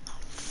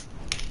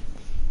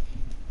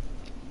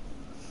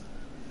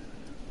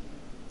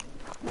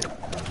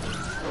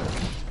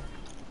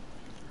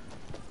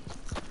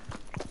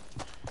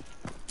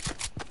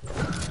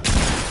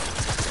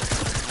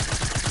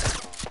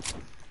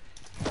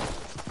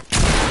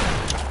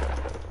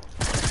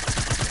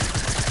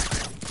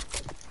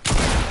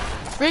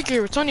 Ricky,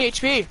 it's 20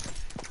 HP.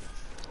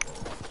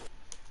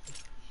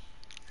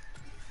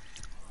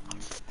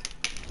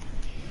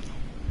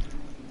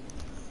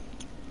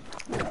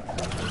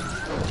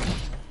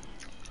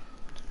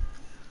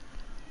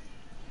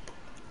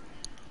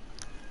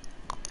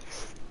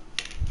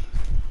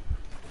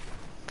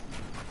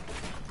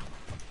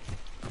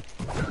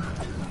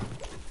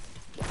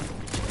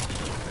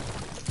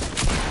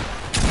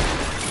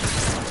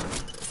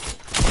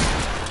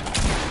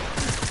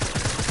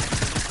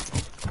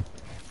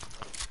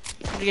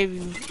 I gave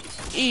you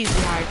easy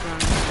high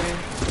ground there.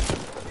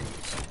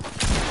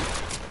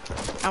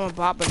 I'm a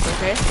bot, but it's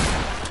okay.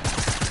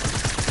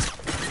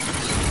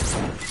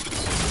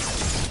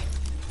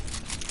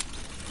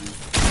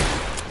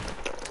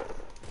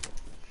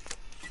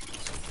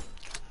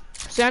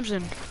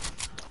 Samson,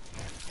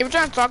 if you're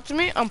trying to talk to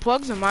me,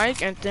 unplug the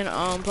mic and then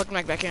plug the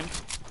mic back in.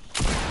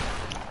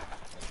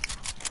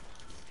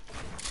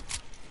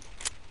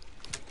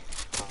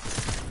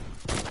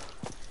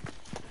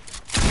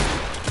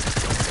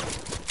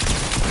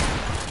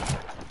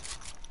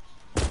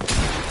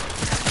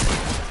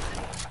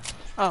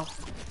 Oh.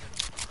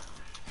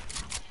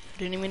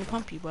 Didn't even mean to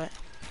pump you, but